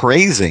suppose,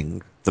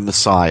 praising the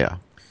Messiah.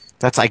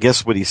 That's, I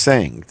guess, what he's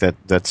saying,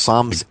 that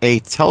Psalms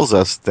 8 tells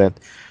us that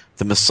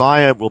the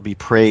Messiah will be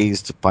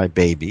praised by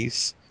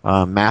babies.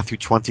 Matthew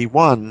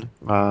 21,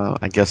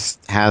 I guess,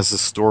 has a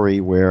story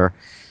where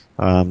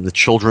the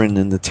children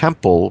in the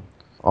temple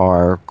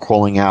are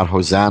calling out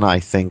Hosanna.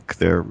 I think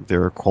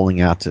they're calling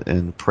out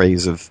in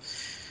praise of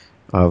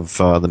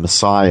the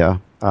Messiah.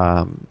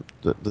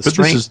 But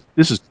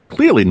this is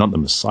clearly not the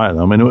Messiah,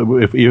 though. I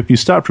mean, if you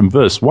start from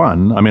verse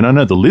 1, I mean, I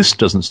know the list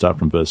doesn't start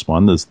from verse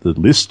 1. The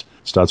list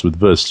starts with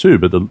verse 2,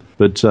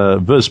 but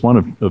verse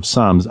 1 of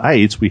Psalms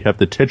 8, we have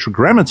the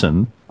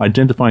Tetragrammaton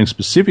identifying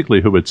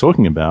specifically who we're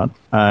talking about,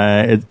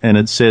 and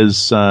it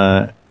says,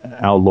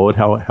 our Lord,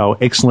 how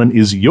excellent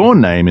is your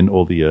name in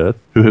all the earth,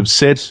 who have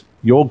set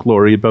your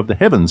glory above the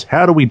heavens.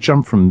 How do we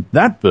jump from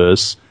that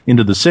verse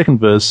into the second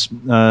verse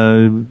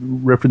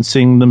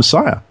referencing the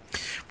Messiah?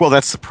 Well,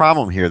 that's the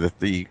problem here, that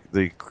the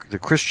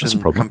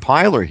Christian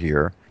compiler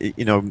here,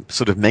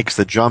 sort of makes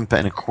the jump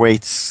and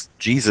equates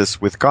Jesus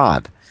with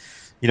God.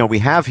 We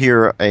have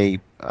here a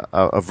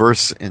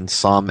verse in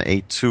Psalm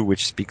 8:2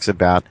 which speaks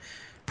about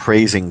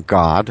praising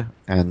God,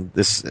 and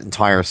this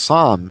entire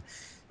psalm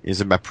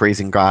is about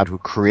praising God who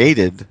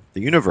created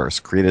the universe,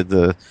 created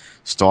the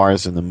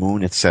stars and the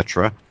moon,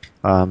 etc.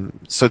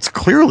 So it's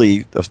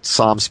clearly a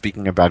psalm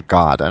speaking about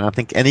God, and I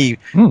think any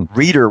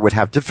reader would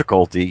have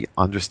difficulty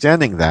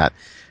understanding that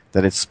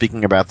it's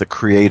speaking about the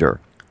Creator.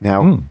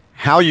 Now,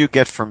 how you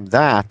get from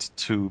that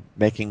to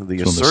making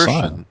the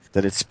assertion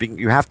that it's speaking,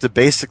 you have to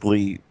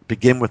basically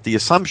begin with the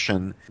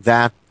assumption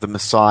that the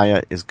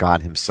Messiah is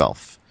God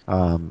Himself.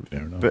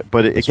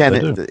 But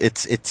again,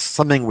 it's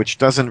something which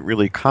doesn't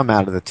really come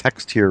out of the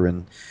text here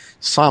in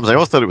Psalms. I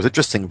also thought it was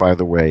interesting, by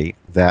the way,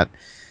 that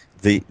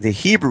the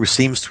Hebrew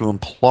seems to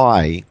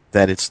imply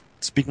that it's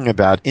speaking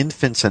about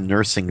infants and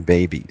nursing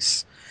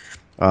babies.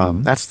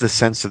 That's the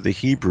sense of the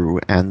Hebrew,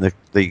 and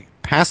the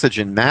passage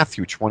in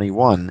Matthew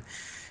 21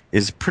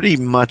 is pretty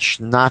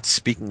much not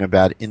speaking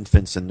about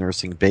infants and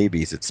nursing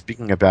babies. It's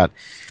speaking about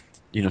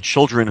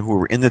children who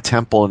were in the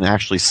temple and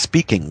actually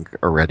speaking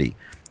already.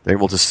 They're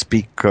able to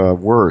speak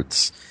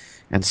words.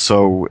 And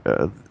so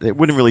it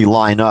wouldn't really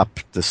line up,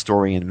 the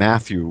story in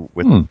Matthew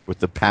with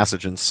the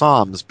passage in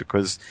Psalms,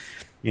 because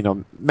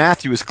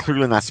Matthew is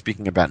clearly not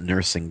speaking about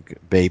nursing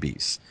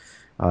babies.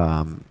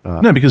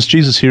 No, because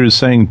Jesus here is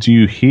saying, "Do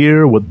you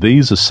hear what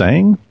these are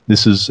saying?"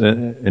 This is,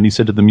 and He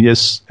said to them,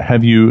 "Yes,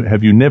 have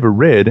you never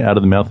read, out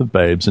of the mouth of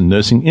babes and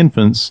nursing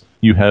infants,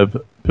 you have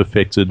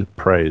perfected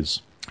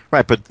praise."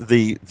 Right, but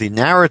the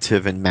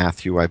narrative in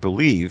Matthew, I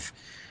believe,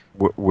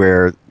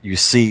 where you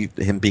see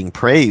Him being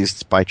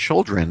praised by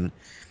children,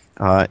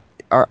 are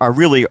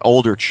really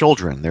older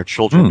children. They're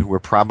children who were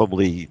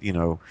probably,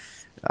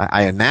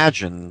 I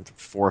imagine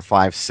 4,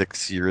 5,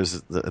 6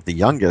 years at the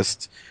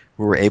youngest,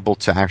 who were able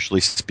to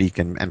actually speak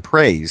and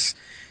praise.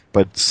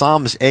 But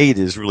Psalms 8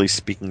 is really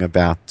speaking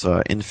about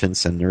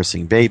infants and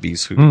nursing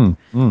babies who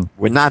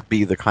would not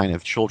be the kind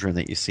of children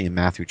that you see in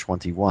Matthew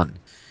 21.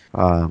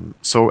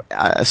 So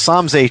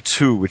Psalms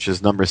 8:2, which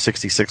is number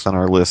 66 on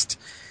our list,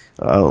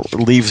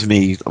 leaves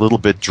me a little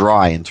bit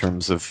dry in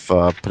terms of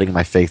putting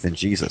my faith in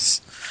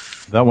Jesus.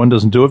 That one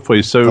doesn't do it for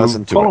you. So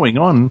following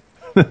on,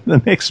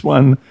 the next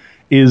one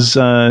is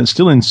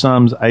still in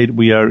Psalms 8.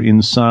 We are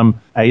in Psalm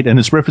 8, and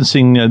it's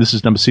referencing, this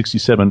is number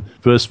 67,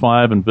 verse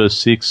 5 and verse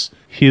 6,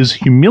 His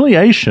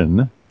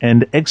humiliation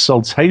and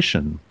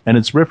exaltation. And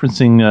it's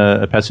referencing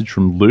a passage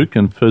from Luke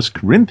and 1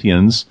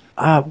 Corinthians.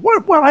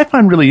 What I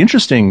find really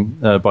interesting,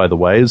 by the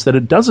way, is that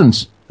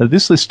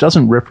this list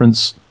doesn't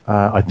reference,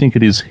 I think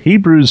it is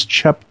Hebrews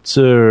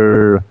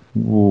chapter,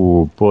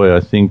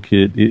 Hebrews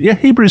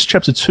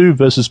chapter 2,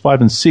 verses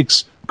 5 and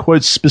 6,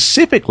 quotes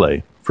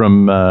specifically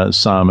from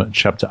Psalm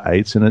chapter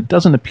 8, and it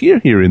doesn't appear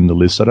here in the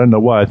list. I don't know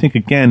why. I think,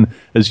 again,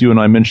 as you and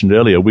I mentioned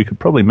earlier, we could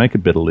probably make a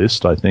better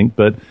list, I think,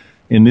 but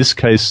in this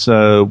case,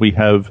 we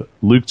have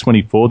Luke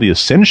 24, the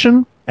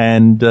ascension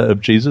and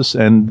of Jesus,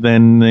 and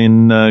then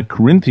in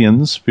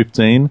Corinthians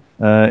 15,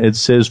 it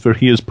says, "For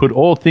He has put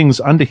all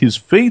things under His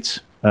feet,"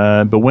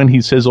 but when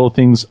He says all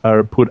things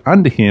are put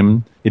under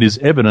Him, it is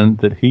evident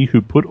that He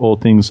who put all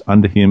things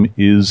under Him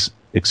is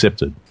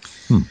accepted.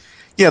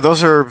 Yeah,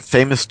 those are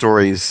famous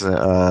stories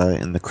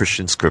in the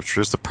Christian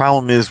scriptures. The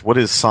problem is, what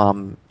is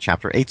Psalm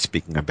chapter 8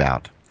 speaking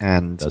about?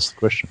 And that's the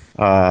question.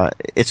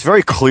 It's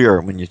very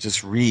clear when you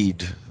just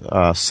read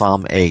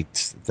Psalm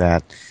 8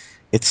 that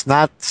it's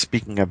not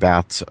speaking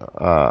about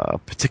a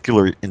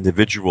particular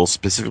individual,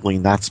 specifically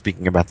not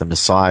speaking about the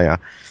Messiah,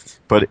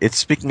 but it's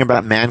speaking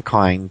about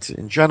mankind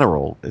in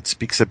general. It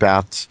speaks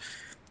about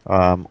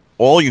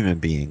all human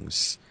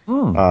beings.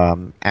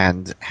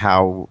 And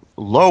how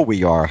low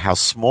we are, how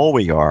small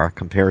we are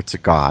compared to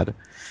God.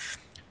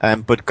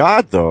 But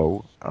God,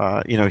 though,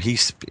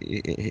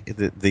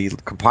 the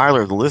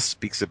compiler of the list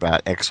speaks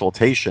about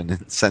exaltation in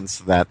the sense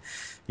that,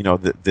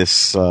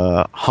 this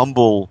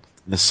humble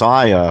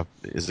Messiah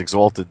is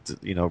exalted,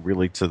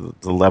 really to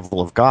the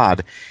level of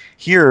God.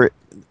 Here,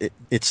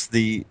 it's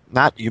the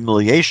not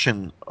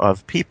humiliation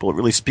of people. It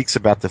really speaks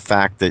about the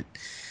fact that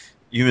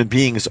human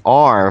beings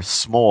are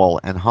small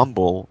and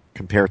humble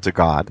compared to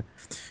God,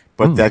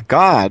 but that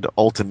God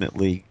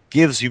ultimately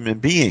gives human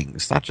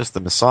beings, not just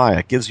the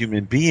Messiah, gives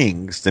human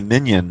beings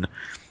dominion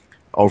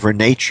over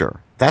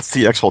nature. That's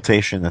the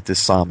exaltation that this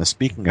psalm is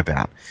speaking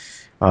about.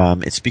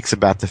 It speaks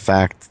about the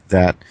fact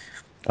that,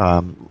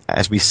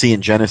 as we see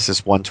in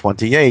Genesis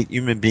 1:28,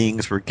 human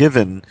beings were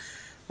given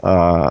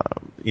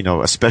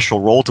a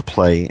special role to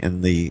play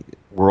in the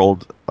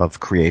world of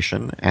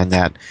creation, and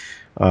that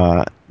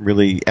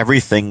really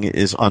everything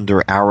is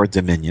under our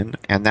dominion.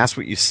 And that's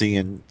what you see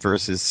in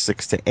verses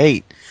 6 to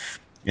 8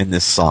 in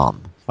this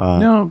psalm.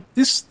 Now,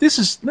 this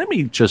is. Let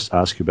me just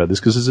ask you about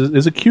this, because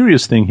there's a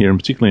curious thing here, and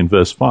particularly in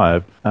verse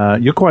 5.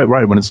 You're quite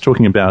right when it's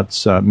talking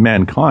about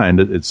mankind.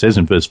 It says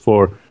in verse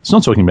 4, it's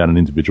not talking about an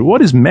individual.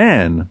 What is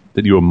man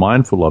that you are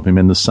mindful of him,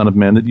 and the Son of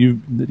Man that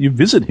you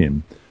visit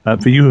him?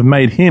 For you have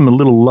made him a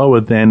little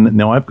lower than.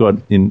 Now, I've got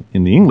in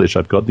the English,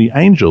 I've got the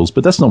angels,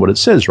 but that's not what it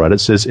says, right? It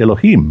says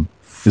Elohim.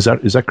 Is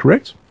that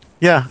correct?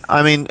 Yeah,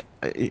 I mean,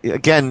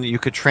 again, you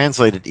could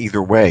translate it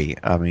either way.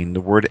 I mean,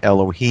 the word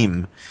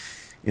Elohim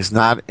is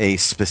not a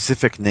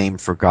specific name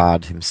for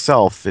God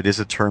himself. It is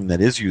a term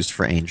that is used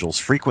for angels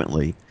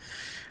frequently.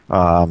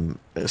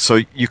 So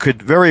you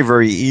could very,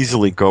 very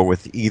easily go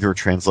with either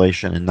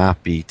translation and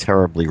not be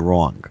terribly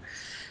wrong.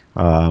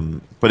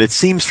 But it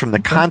seems from the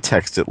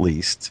context, at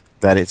least,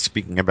 that it's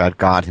speaking about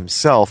God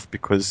himself,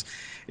 because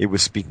it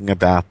was speaking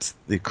about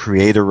the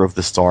creator of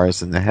the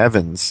stars and the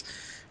heavens.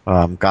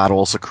 God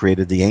also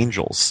created the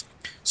angels.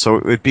 So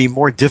it would be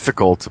more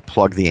difficult to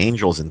plug the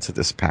angels into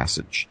this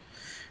passage.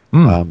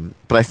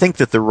 But I think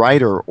that the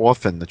writer,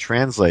 often the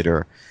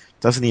translator,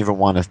 doesn't even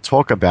want to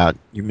talk about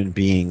human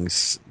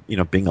beings,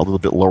 being a little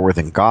bit lower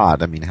than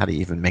God. I mean, how do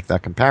you even make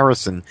that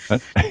comparison?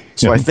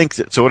 So I think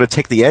that, so to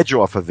take the edge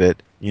off of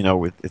it,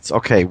 it's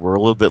okay, we're a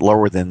little bit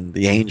lower than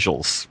the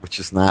angels, which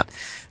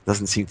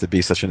doesn't seem to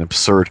be such an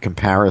absurd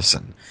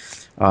comparison.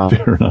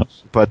 Fair enough.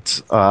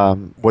 But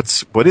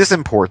what is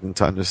important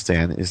to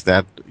understand is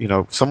that,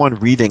 someone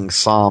reading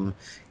Psalm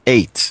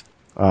 8,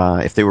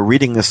 if they were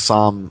reading this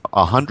psalm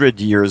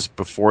 100 years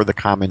before the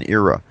Common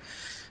Era,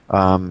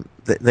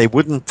 they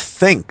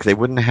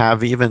wouldn't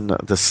have even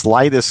the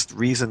slightest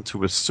reason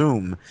to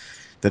assume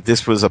that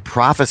this was a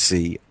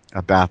prophecy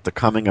about the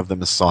coming of the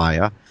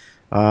Messiah.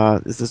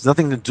 There's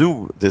nothing to do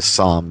with this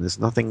psalm. There's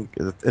nothing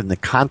in the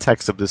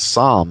context of this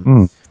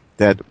psalm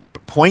that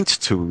points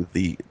to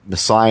the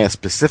Messiah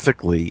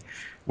specifically,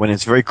 when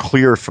it's very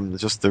clear from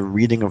just the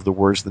reading of the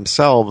words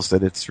themselves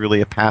that it's really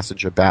a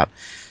passage about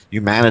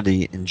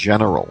humanity in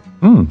general.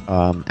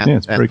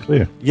 It's very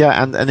clear.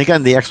 Yeah, and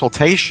again, the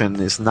exaltation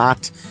is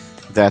not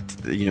that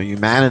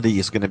humanity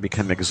is going to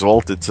become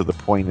exalted to the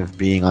point of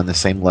being on the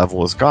same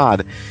level as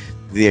God.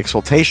 The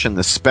exaltation,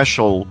 the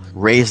special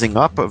raising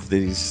up of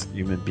these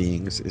human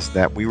beings, is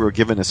that we were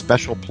given a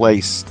special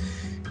place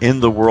in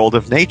the world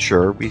of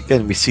nature.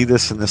 We see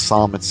this in the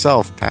psalm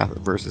itself,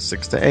 verses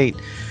 6 to 8.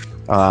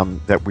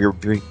 That we've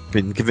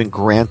been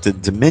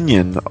granted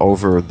dominion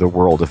over the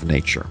world of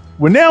nature.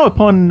 We're now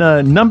upon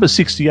number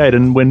 68,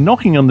 and we're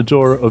knocking on the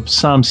door of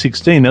Psalm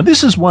 16. Now,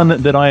 this is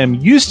one that I am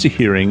used to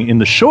hearing in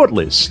the short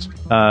list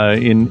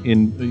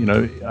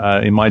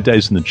in my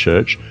days in the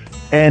church,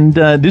 and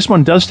this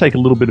one does take a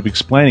little bit of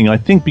explaining. I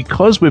think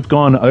because we've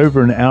gone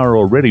over an hour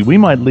already, we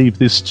might leave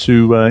this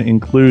to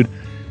include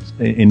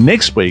in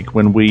next week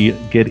when we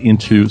get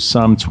into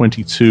Psalm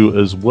 22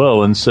 as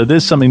well. And so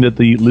there's something that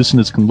the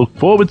listeners can look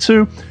forward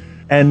to.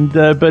 And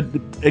but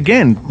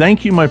again,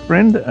 thank you, my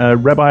friend,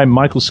 Rabbi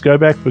Michael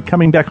Skobac, for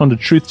coming back onto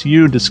Truth to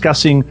You,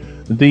 discussing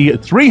the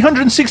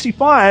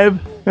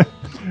 365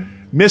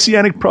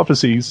 Messianic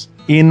prophecies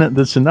in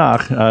the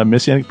Tanakh,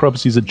 Messianic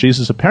prophecies that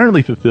Jesus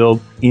apparently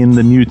fulfilled in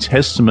the New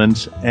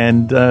Testament.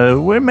 And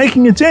we're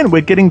making a dent.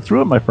 We're getting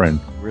through it, my friend.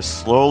 We're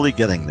slowly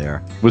getting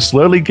there. We're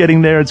slowly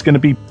getting there. It's going to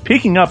be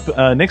picking up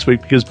next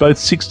week, because both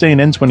 16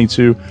 and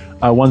 22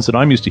 are ones that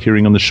I'm used to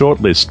hearing on the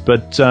short list.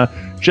 But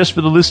just for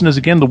the listeners,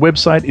 again, the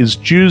website is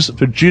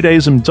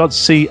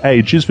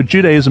JewsForJudaism.ca.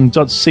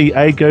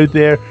 JewsForJudaism.ca. Go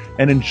there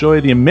and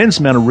enjoy the immense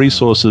amount of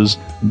resources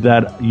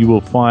that you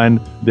will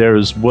find there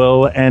as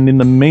well. And in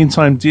the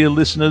meantime, dear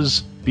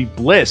listeners, be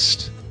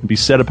blessed and be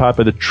set apart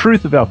by the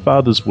truth of our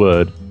Father's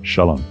word.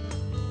 Shalom.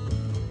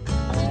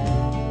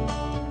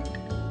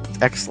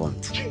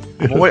 Excellent.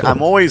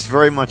 I'm always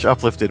very much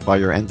uplifted by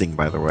your ending,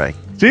 by the way.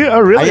 Do you? Oh,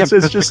 really? It's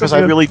just because I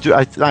really do.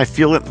 I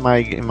feel it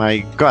in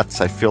my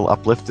guts. I feel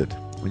uplifted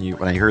when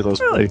I hear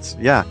those words.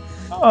 Yeah.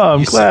 Oh,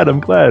 I'm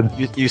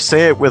glad. You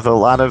say it with a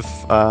lot of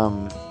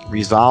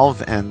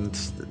resolve, and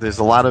there's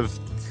a lot of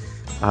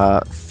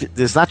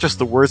there's not just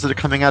the words that are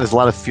coming out. There's a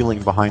lot of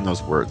feeling behind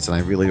those words, and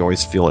I really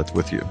always feel it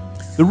with you.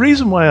 The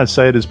reason why I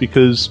say it is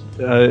because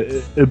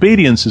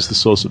obedience is the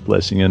source of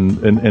blessing,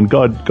 and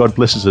God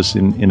blesses us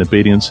in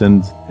obedience.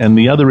 And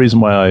the other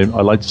reason why I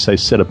like to say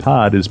set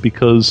apart is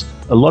because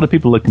a lot of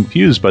people are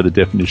confused by the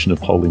definition of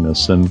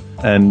holiness, and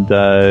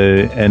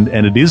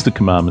it is the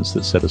commandments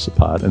that set us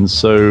apart. And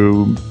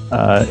so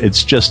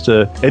it's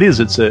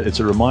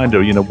a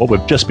reminder. What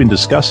we've just been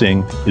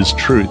discussing is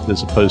truth,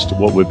 as opposed to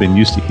what we've been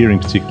used to hearing,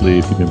 particularly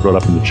if you've been brought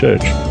up in the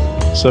church.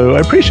 So I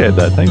appreciate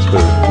that. Thanks for